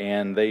week,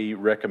 and they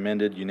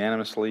recommended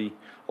unanimously,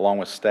 along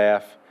with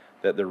staff,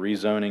 that the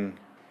rezoning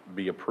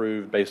be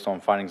approved based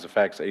on findings of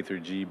facts A through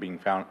J being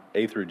found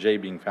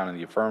in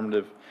the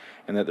affirmative,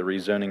 and that the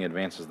rezoning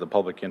advances the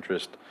public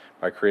interest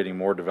by creating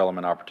more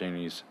development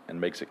opportunities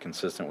and makes it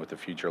consistent with the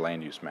future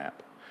land use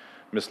map.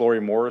 Ms. Lori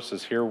Morris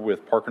is here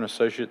with Parker &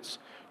 Associates.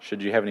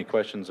 Should you have any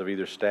questions of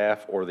either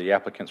staff or the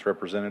applicant's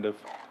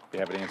representative, be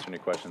happy to answer any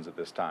questions at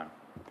this time.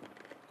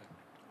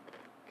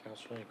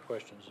 Council, any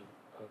questions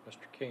of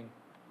Mr. King?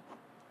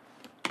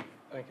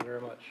 Thank you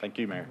very much. Thank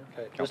you, Mayor.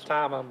 Okay, at this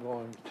time I'm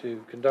going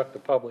to conduct the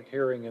public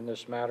hearing in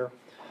this matter,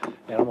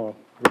 and I'm going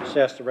to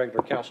recess the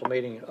regular council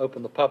meeting and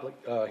open the public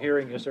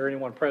hearing. Is there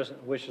anyone present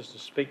who wishes to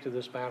speak to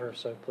this matter? If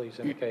so, please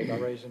indicate by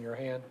raising your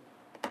hand.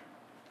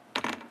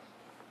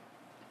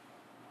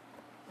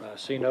 I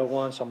see no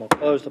one, so I'm going to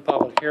close the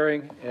public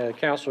hearing.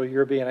 Council,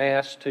 you're being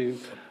asked to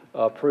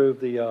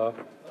approve the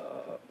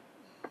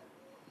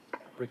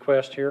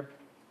request here.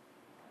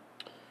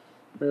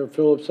 Mayor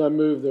Phillips, I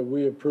move that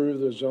we approve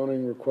the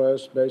zoning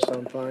request based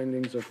on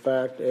findings of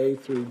fact A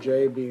through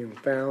J being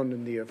found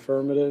in the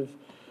affirmative,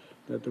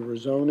 that the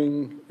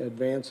rezoning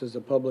advances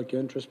the public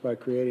interest by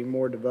creating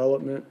more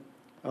development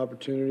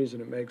opportunities,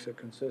 and it makes it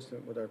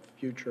consistent with our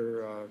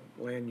future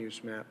land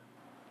use map.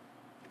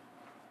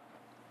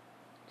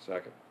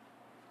 Second.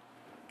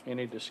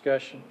 Any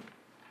discussion?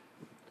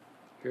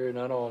 Hearing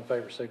none, all in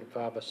favor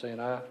signify by saying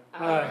aye.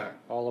 Aye.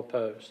 All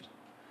opposed.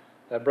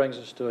 That brings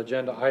us to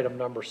agenda item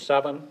number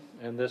 7,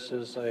 and this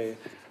is a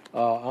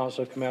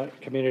also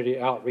community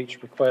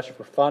outreach request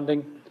for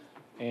funding.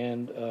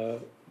 And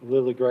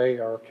Lily Gray,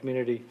 our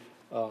community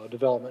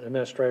development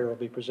administrator, will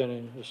be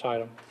presenting this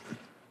item.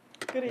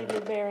 Good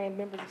evening, Mayor and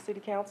members of City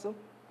Council.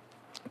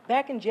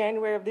 Back in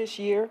January of this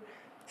year,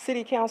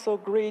 City Council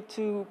agreed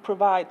to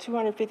provide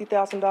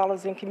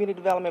 $250,000 in community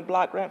development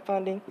block grant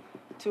funding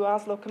to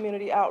Onslow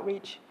Community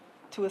Outreach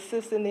to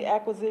assist in the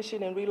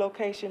acquisition and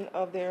relocation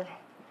of their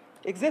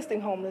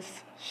existing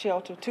homeless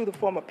shelter to the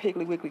former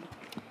Piggly Wiggly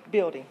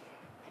building.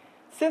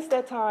 Since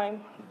that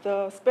time,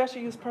 the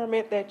special use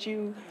permit that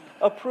you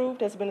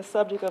approved has been a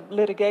subject of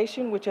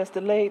litigation, which has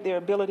delayed their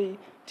ability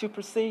to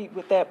proceed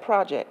with that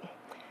project.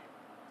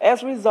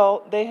 As a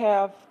result, they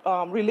have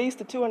released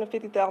the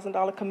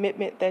 $250,000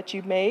 commitment that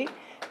you made,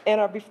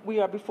 and we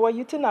are before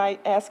you tonight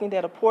asking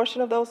that a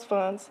portion of those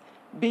funds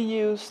be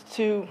used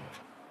to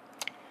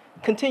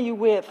continue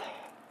with,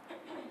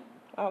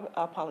 I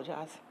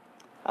apologize,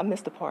 I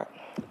missed the part.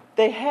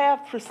 They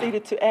have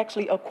proceeded to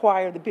actually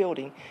acquire the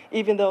building,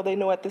 even though they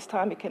know at this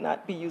time it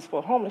cannot be used for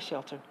a homeless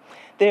shelter.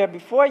 They are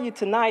before you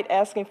tonight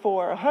asking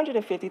for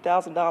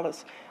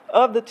 $150,000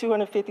 of the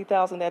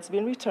 $250,000 that's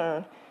been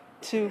returned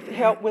to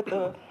help with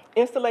the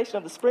installation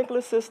of the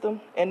sprinkler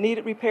system and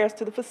needed repairs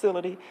to the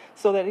facility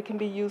so that it can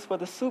be used for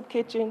the soup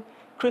kitchen,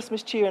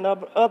 Christmas cheer, and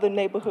other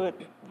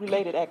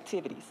neighborhood-related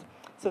activities.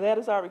 So that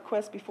is our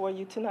request before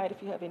you tonight,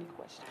 if you have any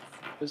questions.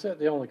 Is that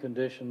the only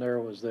condition there,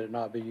 was that it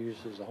not be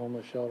used as a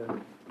homeless shelter?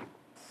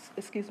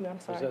 Excuse me, I'm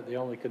sorry. Is that the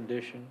only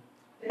condition?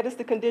 That is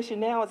the condition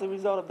now as a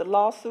result of the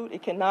lawsuit.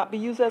 It cannot be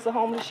used as a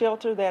homeless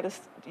shelter. That is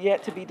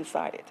yet to be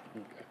decided.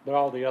 Okay. But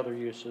all the other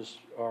uses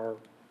are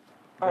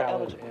valid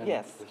eligible, and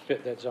yes.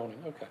 fit that zoning?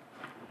 Okay.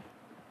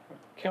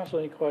 Council,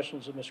 any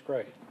questions of Ms.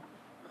 Gray?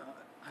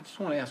 I just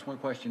want to ask one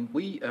question.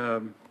 We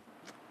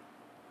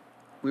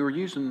were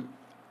using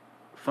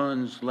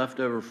funds left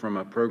over from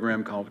a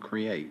program called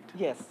Create.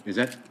 Yes. Is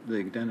that the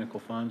identical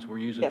funds we're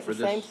using Yes, for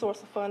the this? same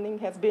source of funding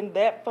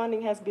that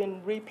funding has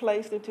been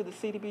replaced into the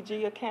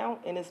CDBG account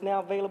and is now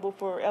available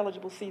for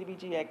eligible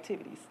CDBG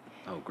activities.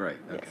 Oh, great,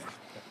 okay.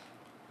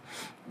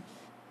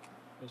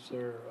 Yes. Is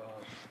there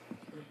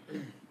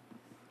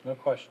no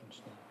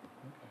questions? Okay.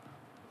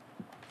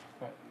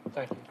 All right,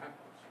 thank you.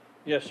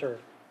 Yes, sir.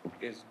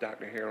 Is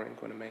Dr. Herring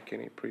going to make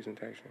any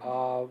presentation?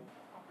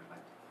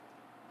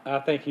 I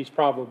think he's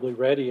probably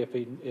ready if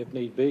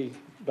need be.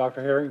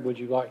 Dr. Herring, would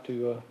you like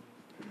to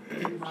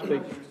speak?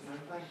 Thank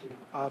you.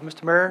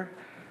 Mr. Mayor,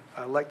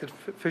 elected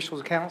officials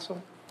of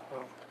council,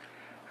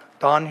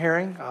 Don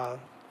Herring,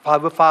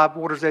 505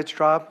 Waters Edge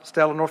Drive,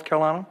 Stella, North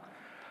Carolina.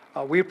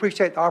 We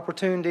appreciate the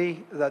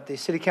opportunity that the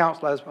City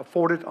Council has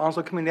afforded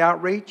Onslow Community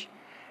Outreach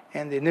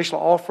and the initial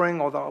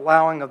offering or the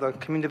allowing of the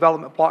Community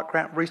Development Block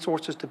Grant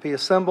resources to be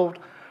assembled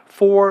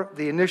for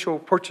the initial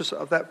purchase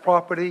of that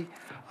property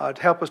to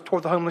help us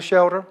toward the homeless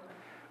shelter.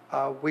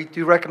 We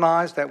do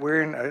recognize that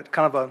we're in a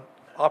kind of an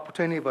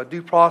opportunity of a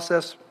due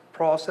process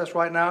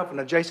right now of an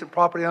adjacent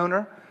property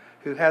owner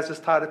who has us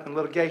tied up in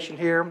litigation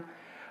here.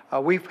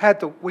 We've had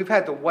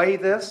to weigh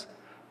this,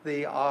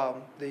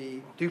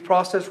 the due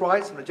process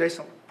rights of an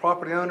adjacent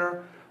property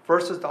owner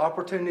versus the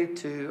opportunity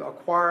to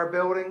acquire a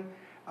building.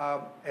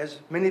 As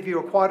many of you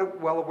are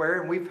quite well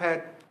aware, and we've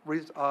had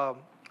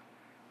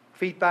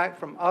feedback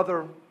from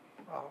other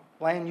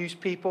land use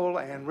people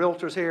and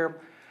realtors here,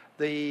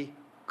 the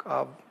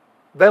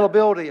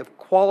availability of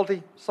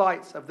quality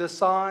sites of this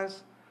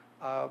size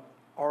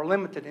are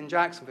limited in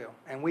Jacksonville,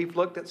 and we've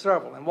looked at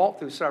several and walked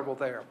through several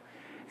there.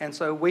 And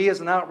so we as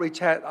an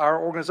outreach,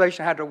 our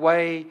organization had to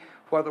weigh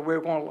whether we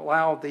were going to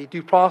allow the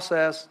due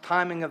process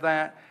timing of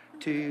that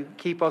to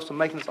keep us from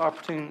making this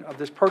opportunity of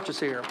this purchase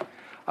here.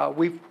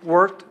 We've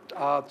worked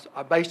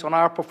based on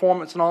our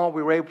performance and all,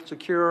 we were able to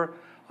secure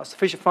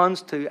sufficient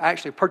funds to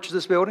actually purchase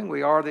this building.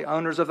 We are the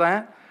owners of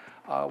that.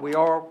 We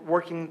are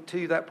working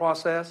to that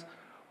process.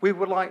 We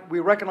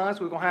recognize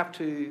we're going to have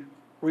to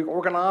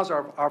reorganize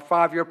our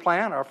five-year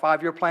plan. Our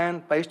five-year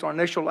plan, based on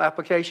initial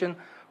application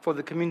for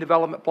the Community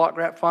Development Block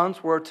Grant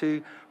funds, were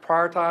to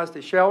prioritize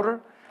the shelter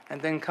and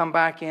then come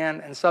back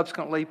in and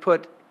subsequently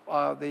put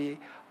the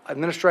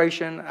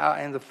administration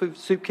and the food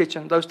soup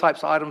kitchen, those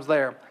types of items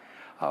there.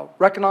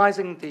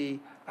 Recognizing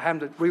having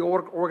to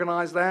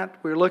reorganize that,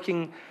 we're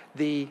looking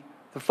the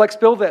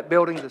flexibility of that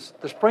building,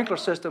 the sprinkler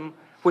system,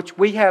 which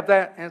we have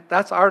that, and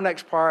that's our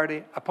next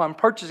priority upon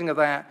purchasing of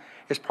that,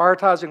 is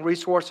prioritizing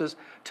resources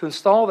to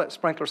install that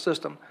sprinkler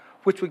system,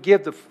 which would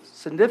give the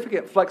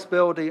significant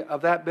flexibility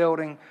of that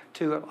building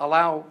to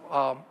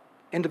allow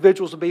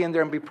individuals to be in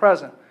there and be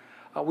present.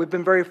 We've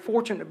been very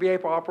fortunate to be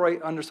able to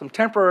operate under some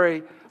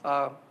temporary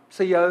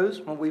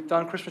COs when we've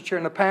done Christmas cheer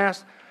in the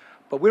past,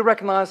 but we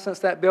recognize since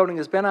that building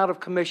has been out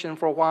of commission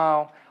for a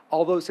while,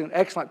 although it's in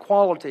excellent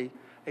quality,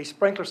 a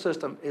sprinkler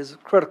system is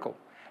critical.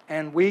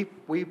 And we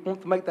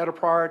want to make that a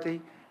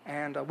priority,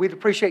 and we'd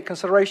appreciate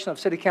consideration of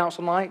City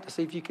Council tonight to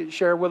see if you could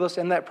share with us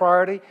in that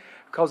priority,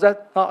 because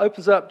that not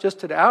opens up just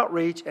to the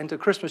outreach and to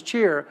Christmas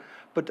cheer,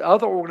 but to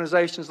other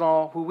organizations and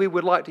all who we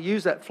would like to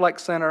use that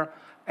Flex Center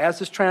as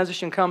this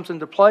transition comes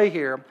into play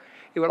here.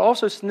 It would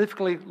also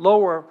significantly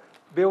lower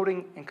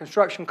building and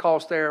construction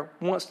costs there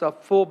once the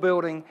full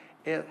building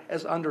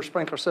is under a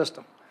sprinkler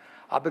system.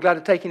 I'll be glad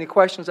to take any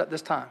questions at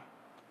this time.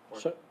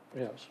 So,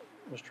 yes,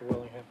 Mr.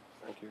 Willingham.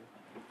 Thank you.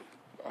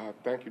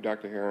 Thank you,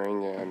 Dr.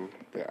 Herring, and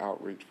the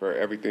outreach for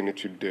everything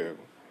that you do.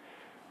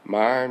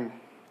 My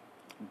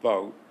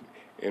vote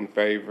in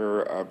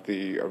favor of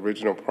the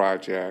original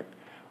project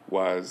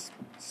was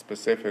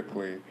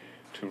specifically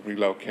to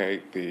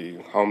relocate the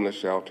homeless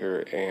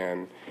shelter,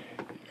 and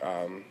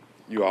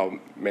you all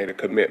made a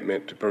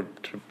commitment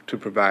to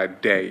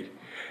provide day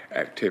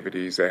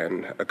activities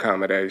and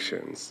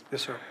accommodations.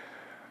 Yes, sir.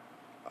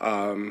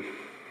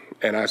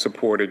 And I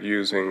supported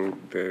using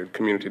the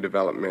community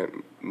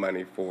development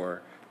money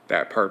for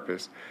that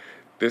purpose.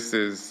 This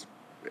is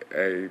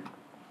a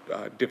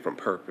different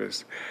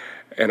purpose,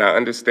 and I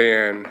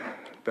understand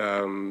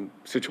the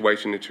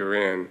situation that you're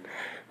in,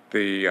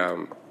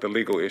 the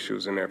legal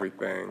issues and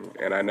everything.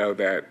 And I know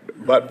that,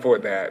 but for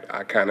that,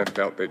 I kind of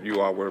felt that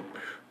you all were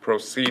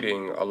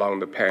proceeding along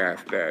the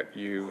path that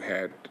you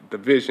had, the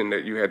vision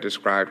that you had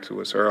described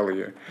to us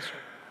earlier.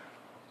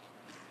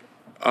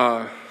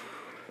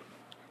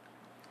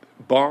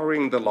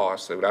 Barring the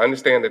lawsuit, I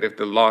understand that if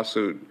the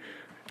lawsuit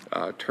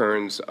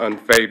turns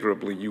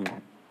unfavorably, you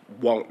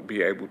won't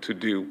be able to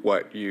do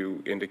what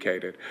you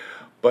indicated.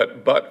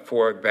 But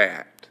for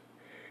that,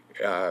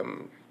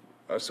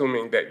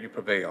 assuming that you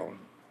prevail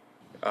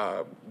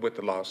with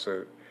the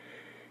lawsuit,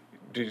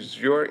 does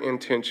your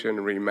intention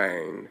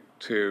remain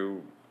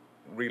to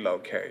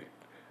relocate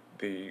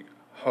the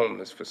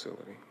homeless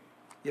facility?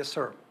 Yes,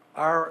 sir.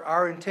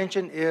 Our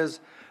intention is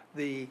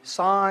the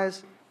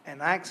size and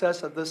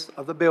access of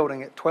the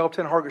building at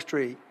 1210 Hargett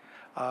Street,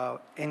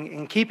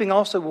 in keeping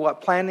also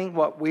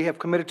what we have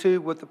committed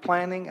to with the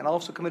planning, and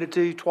also committed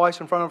to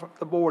twice in front of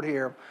the board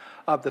here,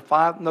 of the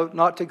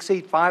not to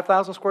exceed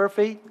 5,000 square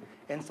feet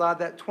inside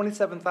that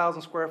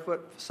 27,000 square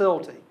foot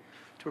facility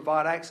to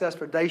provide access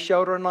for day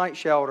shelter and night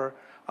shelter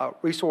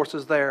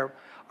resources there.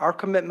 Our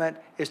commitment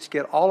is to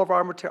get all of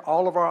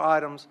our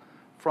items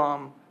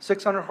from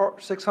 600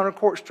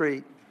 Court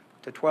Street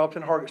to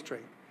 1210 Hargett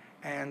Street,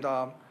 and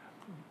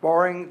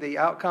barring the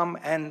outcome,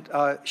 and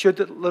should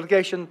the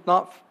litigation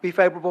not be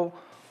favorable,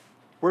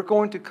 we're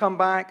going to come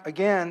back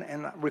again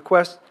and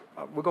request,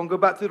 we're going to go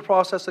back through the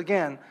process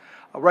again,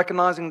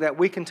 recognizing that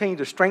we continue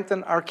to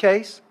strengthen our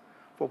case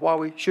for why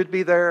we should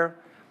be there,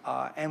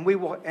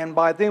 and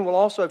by then we'll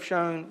also have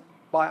shown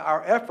by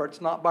our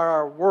efforts, not by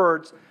our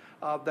words,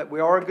 that we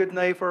are a good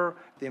neighbor,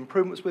 the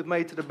improvements we've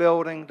made to the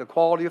building, the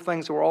quality of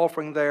things that we're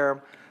offering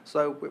there.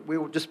 So we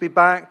will just be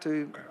back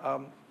to,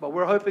 but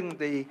we're hoping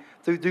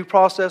through due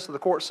process of the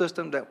court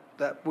system that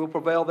will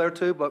prevail there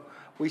too, but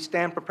we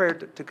stand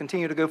prepared to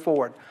continue to go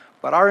forward.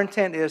 But our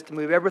intent is to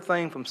move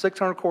everything from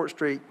 600 Court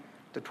Street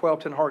to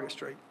 1210 Hargett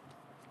Street.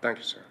 Thank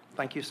you, sir.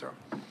 Thank you, sir.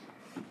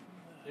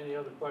 Any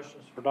other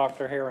questions for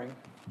Dr. Herring?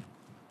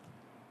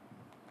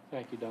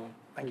 Thank you, Don.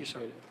 Thank you, sir.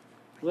 Appreciate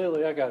it.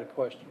 Lily, I got a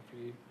question for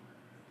you.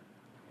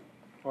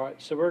 All right,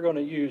 so we're going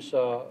to use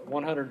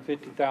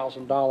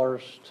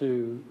 $150,000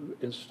 to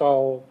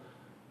install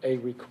a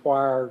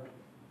required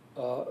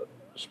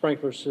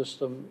sprinkler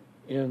system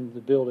in the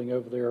building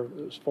over there. It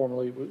was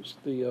formerly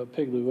the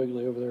Piggly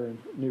Wiggly over there in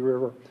New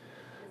River.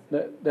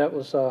 That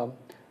was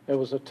it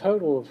was a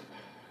total of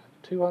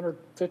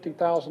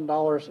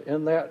 $250,000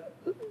 in that.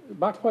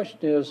 My question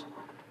is,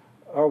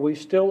 are we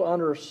still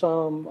under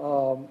some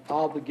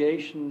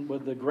obligation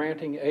with the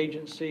granting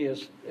agency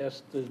as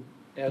to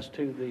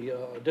the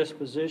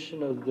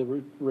disposition of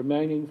the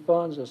remaining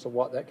funds, as to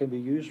what that can be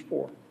used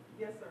for?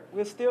 Yes, sir.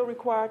 We're still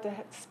required to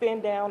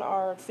spend down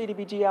our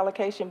CDBG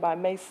allocation by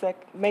May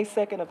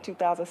 2nd of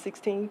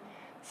 2016.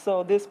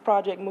 So this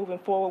project moving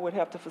forward would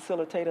have to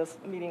facilitate us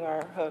meeting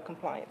our HUD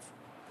compliance.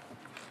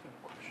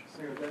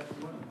 Mayor, that's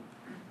one,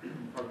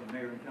 pardon me,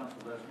 Mayor and Council,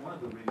 that's one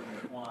of the reasons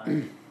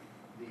why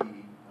the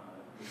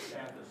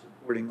staff is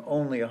supporting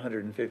only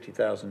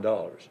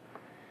 $150,000.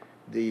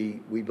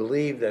 We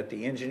believe that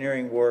the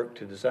engineering work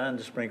to design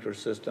the sprinkler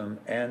system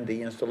and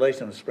the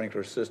installation of the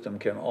sprinkler system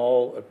can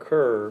all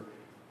occur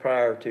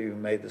prior to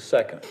May the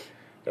 2nd.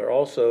 There are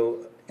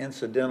also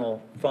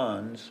incidental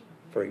funds.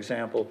 For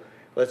example,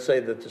 let's say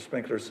that the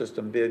sprinkler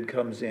system bid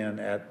comes in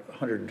at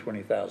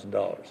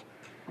 $120,000.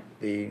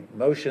 The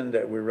motion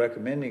that we're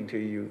recommending to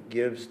you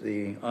gives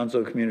the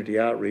Onslow Community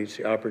Outreach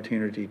the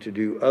opportunity to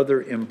do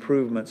other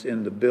improvements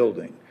in the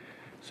building.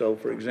 So,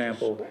 for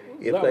example,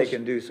 if they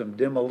can do some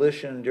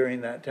demolition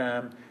during that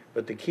time,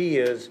 but the key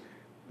is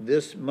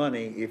this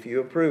money, if you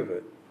approve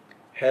it,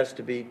 has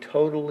to be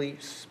totally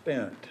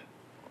spent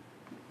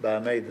by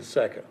May the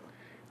 2nd.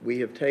 We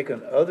have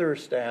taken other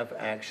staff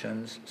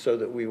actions so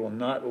that we will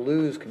not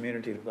lose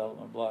community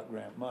development block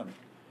grant money.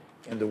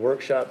 In the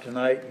workshop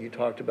tonight, you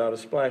talked about a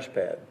splash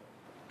pad.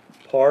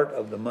 Part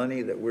of the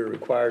money that we're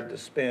required to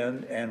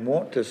spend and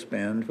want to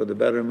spend for the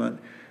betterment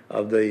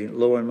of the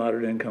low and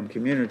moderate income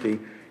community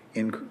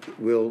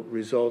will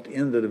result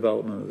in the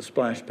development of the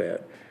splash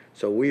pad.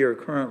 So we are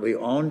currently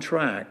on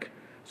track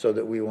so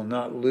that we will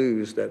not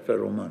lose that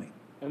federal money.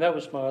 And that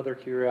was my other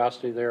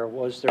curiosity there.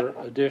 Was there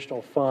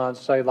additional funds,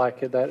 say like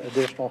that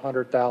additional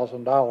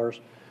 $100,000,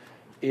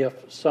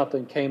 if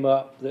something came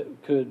up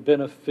that could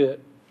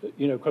benefit,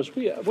 you know, because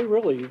we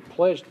really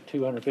pledged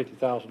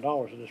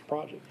 $250,000 in this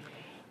project.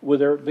 Would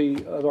there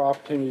be other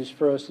opportunities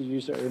for us to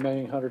use that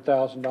remaining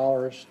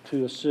 $100,000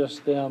 to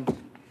assist them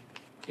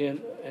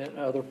in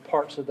other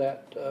parts of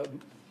that,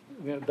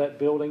 that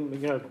building,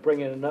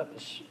 bringing it up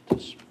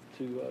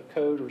to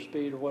code or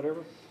speed or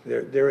whatever?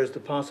 There is the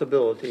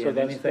possibility, So and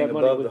that's- anything that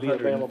money above would the be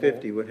available.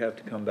 150 would have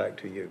to come back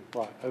to you.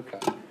 Right, okay.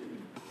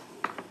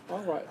 All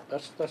right,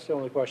 that's the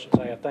only questions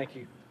I have. Thank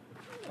you.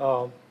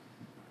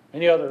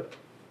 Any other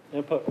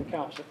input from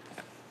council?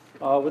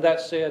 With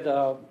that said,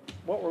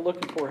 what we're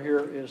looking for here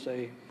is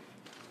a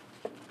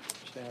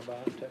standby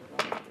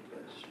technology.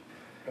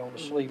 Going to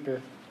sleep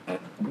here.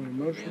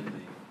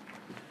 Motion?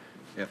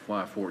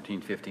 FY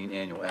 14-15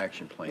 annual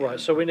action plan. Right,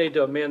 so we need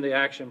to amend the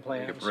action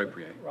plan.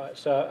 Appropriate. Right,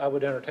 so I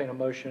would entertain a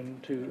motion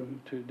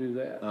to do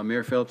that.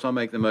 Mayor Phillips, I'll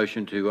make the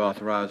motion to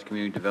authorize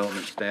community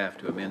development staff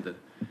to amend the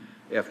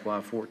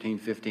FY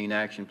 14-15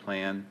 action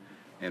plan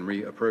and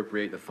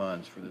reappropriate the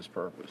funds for this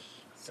purpose.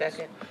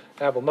 Second.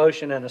 I have a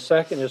motion and a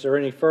second. Is there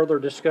any further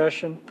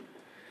discussion?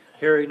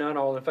 Hearing none,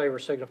 all in favor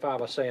signify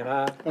by saying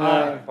aye.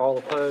 Aye. All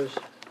opposed,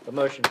 the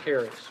motion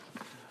carries.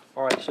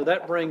 All right, so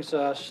that brings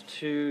us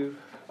to,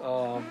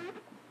 I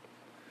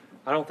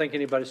don't think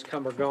anybody's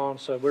come or gone,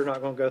 so we're not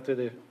going to go through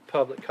the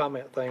public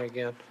comment thing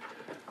again.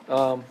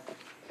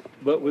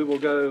 But we will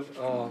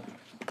go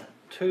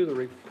to the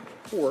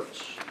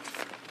reports.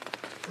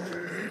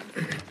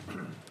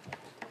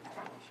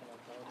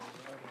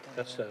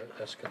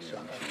 That's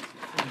consent.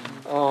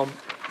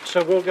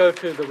 So we'll go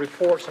to the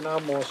reports, and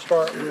I'm going to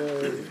start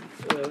with,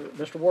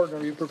 Mr.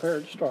 Warden, are you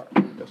prepared to start?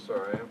 Yes,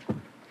 sir, I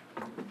am.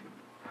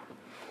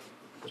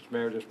 Mr.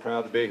 Mayor, just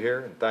proud to be here,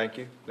 and thank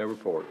you. No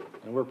report.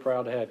 And we're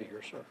proud to have you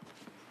here, sir.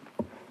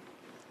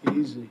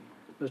 Easy.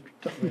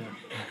 Mr.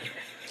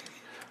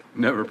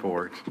 No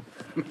report.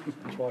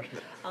 Ms.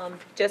 Washington.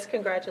 Just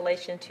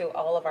congratulations to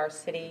all of our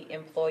city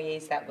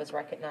employees that was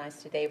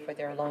recognized today for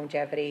their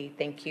longevity.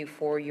 Thank you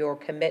for your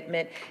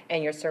commitment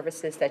and your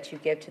services that you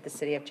give to the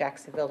city of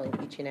Jacksonville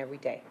in each and every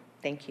day.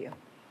 Thank you.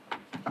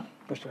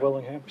 Mr.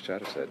 Willingham. Wish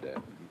I'd have said that.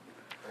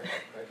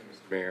 Thank you,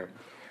 Mr. Mayor.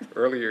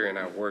 Earlier in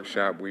our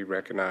workshop, we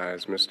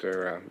recognized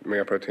Mr.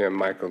 Mayor Pro Tem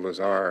Michael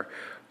Lazar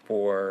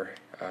for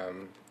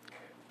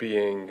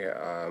gaining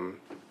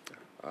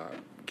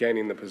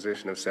the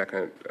position of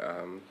second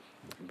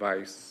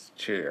vice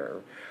chair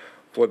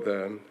for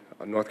the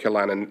North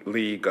Carolina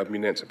League of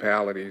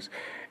Municipalities,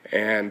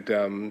 and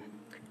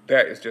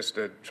that is just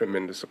a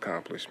tremendous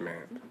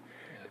accomplishment.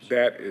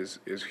 That is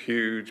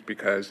huge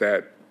because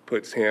that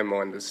puts him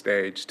on the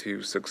stage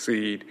to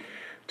succeed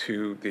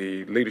to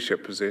the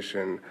leadership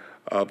position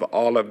of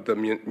all of the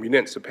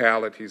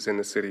municipalities in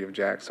the city of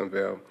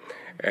Jacksonville.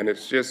 And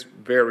it's just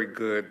very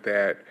good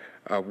that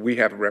we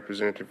have a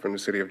representative from the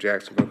city of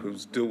Jacksonville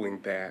who's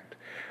doing that.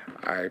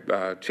 I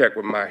checked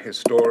with my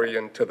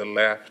historian to the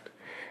left,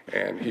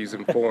 and he's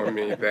informed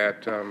me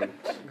that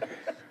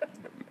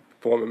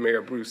former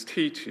Mayor Bruce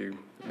Teachy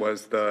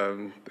was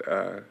the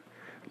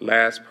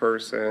last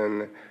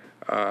person,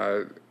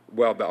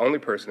 well, the only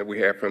person that we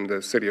have from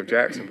the city of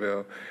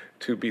Jacksonville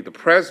to be the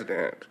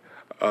president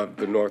of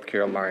the North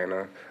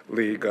Carolina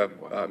League of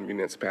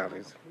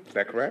Municipalities. Is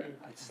that correct?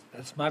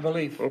 That's my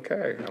belief.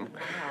 Okay.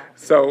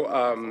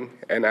 So,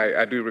 and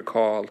I do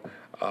recall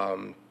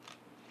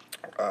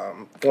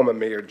former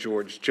Mayor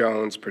George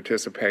Jones'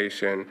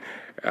 participation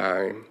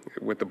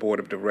with the Board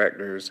of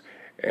Directors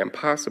and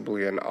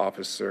possibly an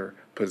officer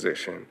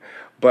position.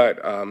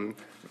 But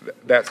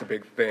that's a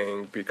big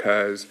thing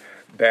because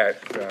that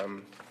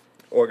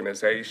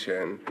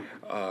organization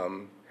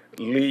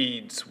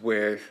leads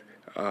with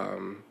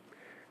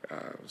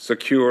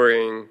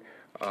securing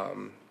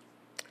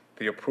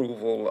the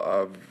approval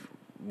of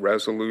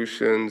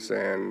resolutions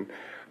and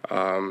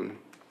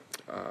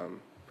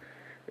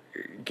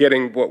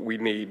getting what we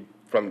need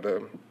from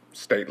the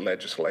state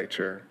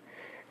legislature.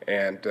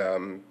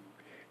 And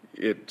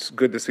it's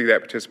good to see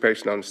that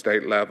participation on the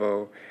state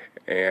level,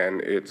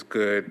 and it's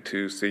good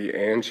to see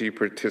Angie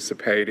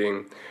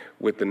participating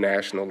with the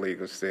National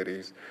League of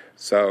Cities.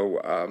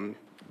 So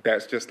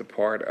that's just a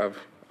part of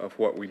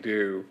what we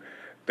do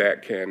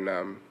that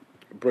can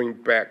bring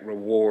back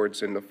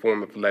rewards in the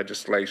form of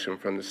legislation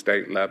from the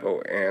state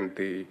level and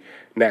the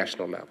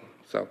national level.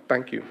 So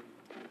thank you.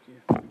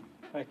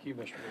 Thank you, Mr.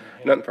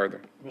 Willingham. Nothing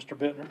further. Mr.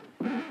 Bittner.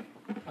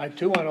 I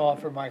too want to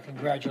offer my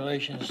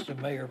congratulations to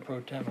Mayor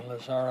Pro Tem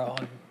Lazara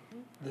on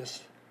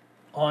this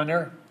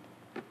honor.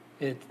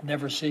 It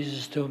never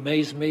ceases to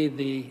amaze me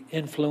the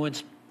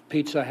influence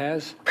pizza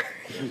has.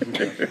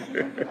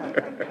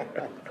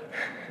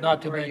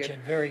 Not to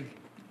mention very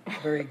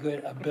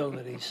good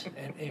abilities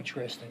and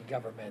interest in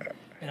government,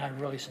 and I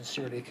really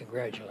sincerely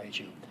congratulate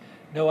you.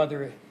 No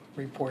other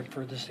report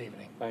for this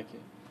evening. Thank you.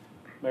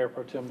 Mayor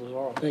Pro Tem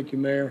Lazaro. Thank you,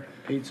 Mayor.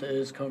 Pizza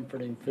is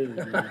comforting food.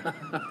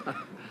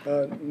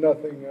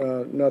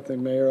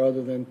 Nothing, Mayor,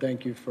 other than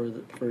thank you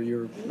for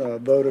your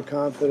vote of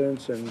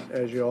confidence. And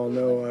as you all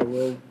know, I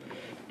will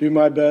do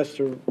my best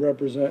to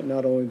represent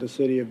not only the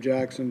city of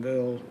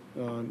Jacksonville,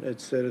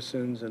 its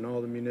citizens, and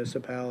all the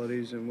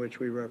municipalities in which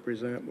we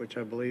represent, which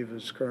I believe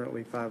is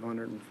currently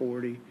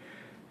 540.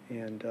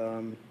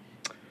 And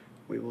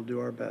we will do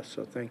our best.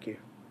 So thank you.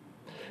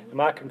 And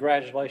my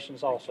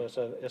congratulations also.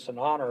 It's an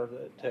honor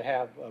to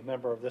have a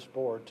member of this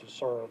board to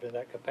serve in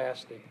that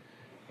capacity.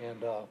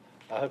 And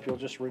I hope you'll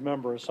just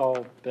remember us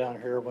all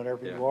down here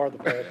whenever you are the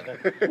president.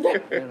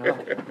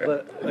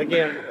 But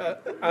again,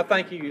 I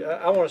thank you.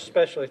 I want to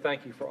especially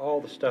thank you for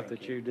all the stuff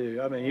that you do.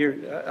 I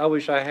mean, I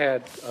wish I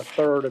had a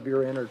third of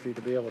your energy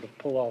to be able to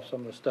pull off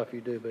some of the stuff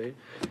you do, but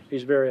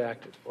he's very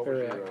active,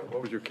 very active.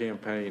 What was your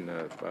campaign,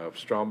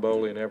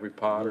 Stromboli in every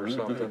pot or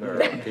something, or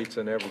pizza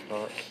in every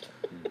pot?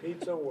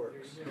 Pizza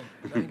works.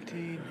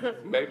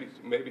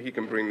 Maybe he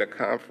can bring the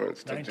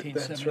conference to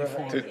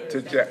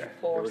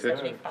 1974.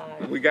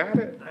 75. We got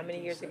it. How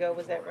many years ago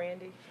was that,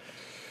 Randy?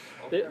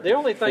 The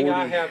only thing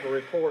I have to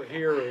report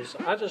here is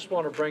I just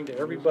want to bring to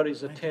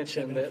everybody's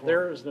attention that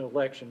there is an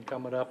election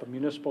coming up, a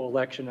municipal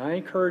election. I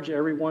encourage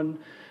everyone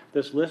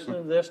that's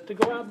listening to this to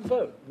go out and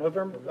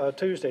vote.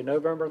 Tuesday,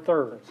 November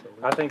 3rd.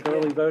 I think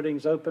early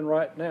voting's open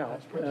right now,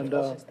 and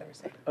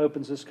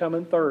opens this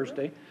coming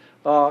Thursday.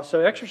 So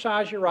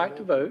exercise your right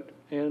to vote,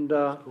 and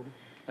I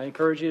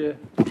encourage you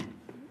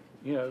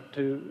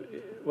to,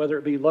 whether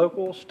it be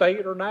local,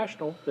 state, or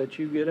national, that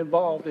you get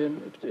involved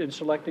in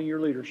selecting your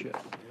leadership.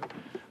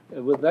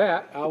 And with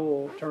that, I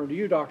will turn to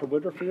you, Dr.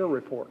 Woodruff, for your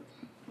report.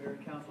 Mayor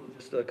and Council,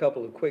 just a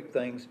couple of quick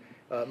things.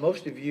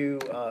 Most of you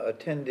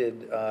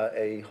attended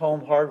a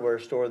home hardware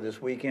store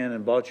this weekend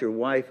and bought your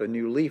wife a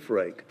new leaf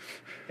rake,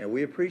 and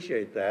we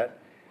appreciate that.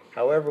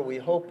 However, we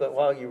hope that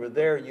while you were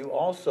there, you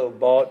also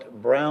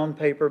bought brown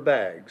paper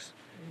bags.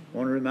 I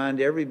want to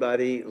remind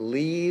everybody,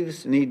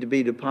 leaves need to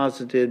be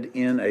deposited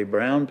in a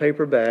brown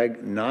paper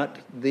bag, not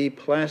the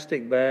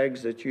plastic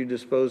bags that you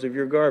dispose of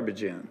your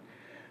garbage in.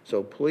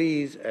 So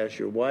please, as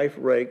your wife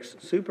rakes,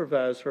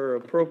 supervise her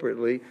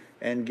appropriately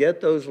and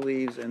get those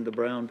leaves in the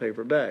brown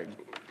paper bag.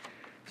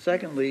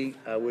 Secondly,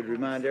 I would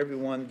remind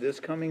everyone this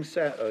coming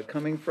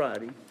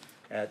Friday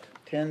at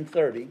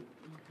 10:30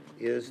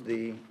 is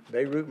the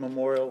Beirut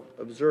Memorial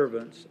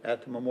Observance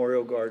at the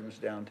Memorial Gardens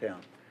downtown.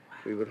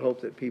 We would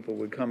hope that people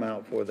would come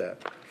out for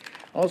that.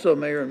 Also,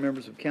 Mayor and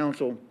members of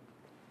council,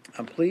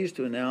 I'm pleased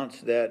to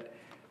announce that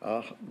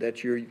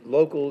your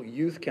local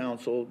youth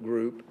council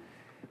group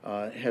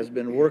has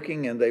been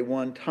working, and they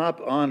won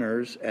top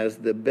honors as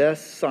the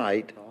best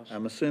site.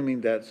 I'm assuming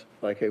that's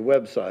like a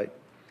website,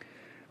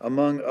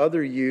 among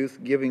other youth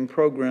giving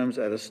programs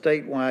at a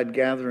statewide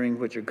gathering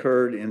which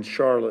occurred in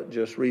Charlotte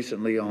just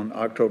recently on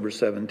October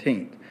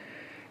 17th.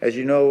 As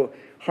you know,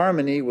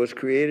 Harmony was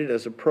created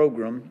as a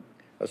program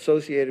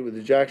associated with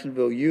the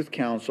Jacksonville Youth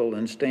Council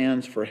and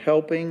stands for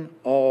helping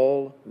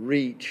all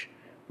reach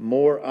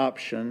more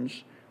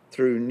options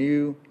through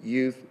new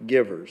youth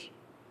givers,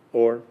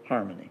 or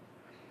Harmony.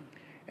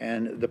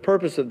 And the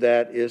purpose of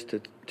that is to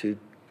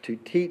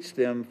teach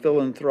them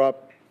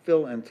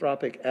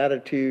philanthropic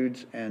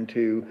attitudes and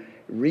to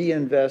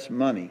reinvest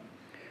money.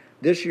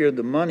 This year,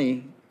 the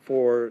money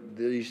for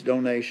these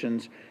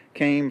donations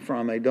came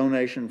from a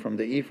donation from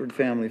the Eford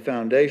Family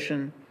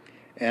Foundation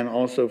and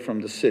also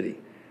from the city,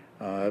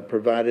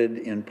 provided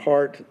in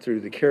part through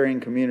the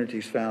Caring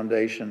Communities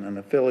Foundation, an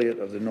affiliate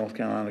of the North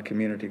Carolina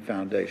Community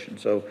Foundation.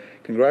 So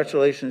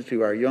congratulations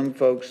to our young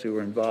folks who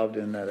were involved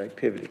in that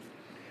activity.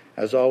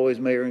 As always,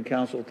 Mayor and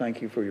Council,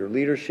 thank you for your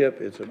leadership.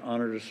 It's an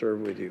honor to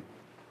serve with you.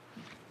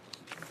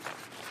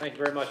 Thank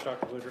you very much,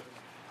 Dr. Woodruff.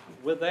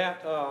 With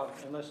that, I'm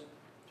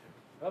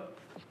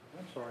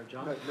sorry,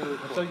 John. I'm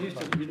so used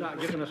to you not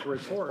giving us a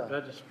report. I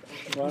just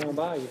run on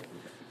by you.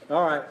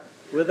 All right.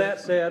 With that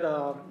said,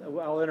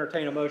 I'll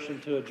entertain a motion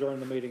to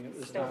adjourn the meeting at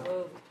this time.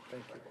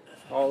 Thank you.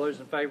 All those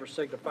in favor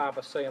signify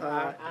by saying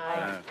aye.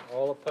 Aye.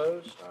 All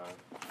opposed?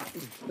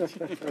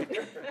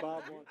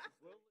 Bob wants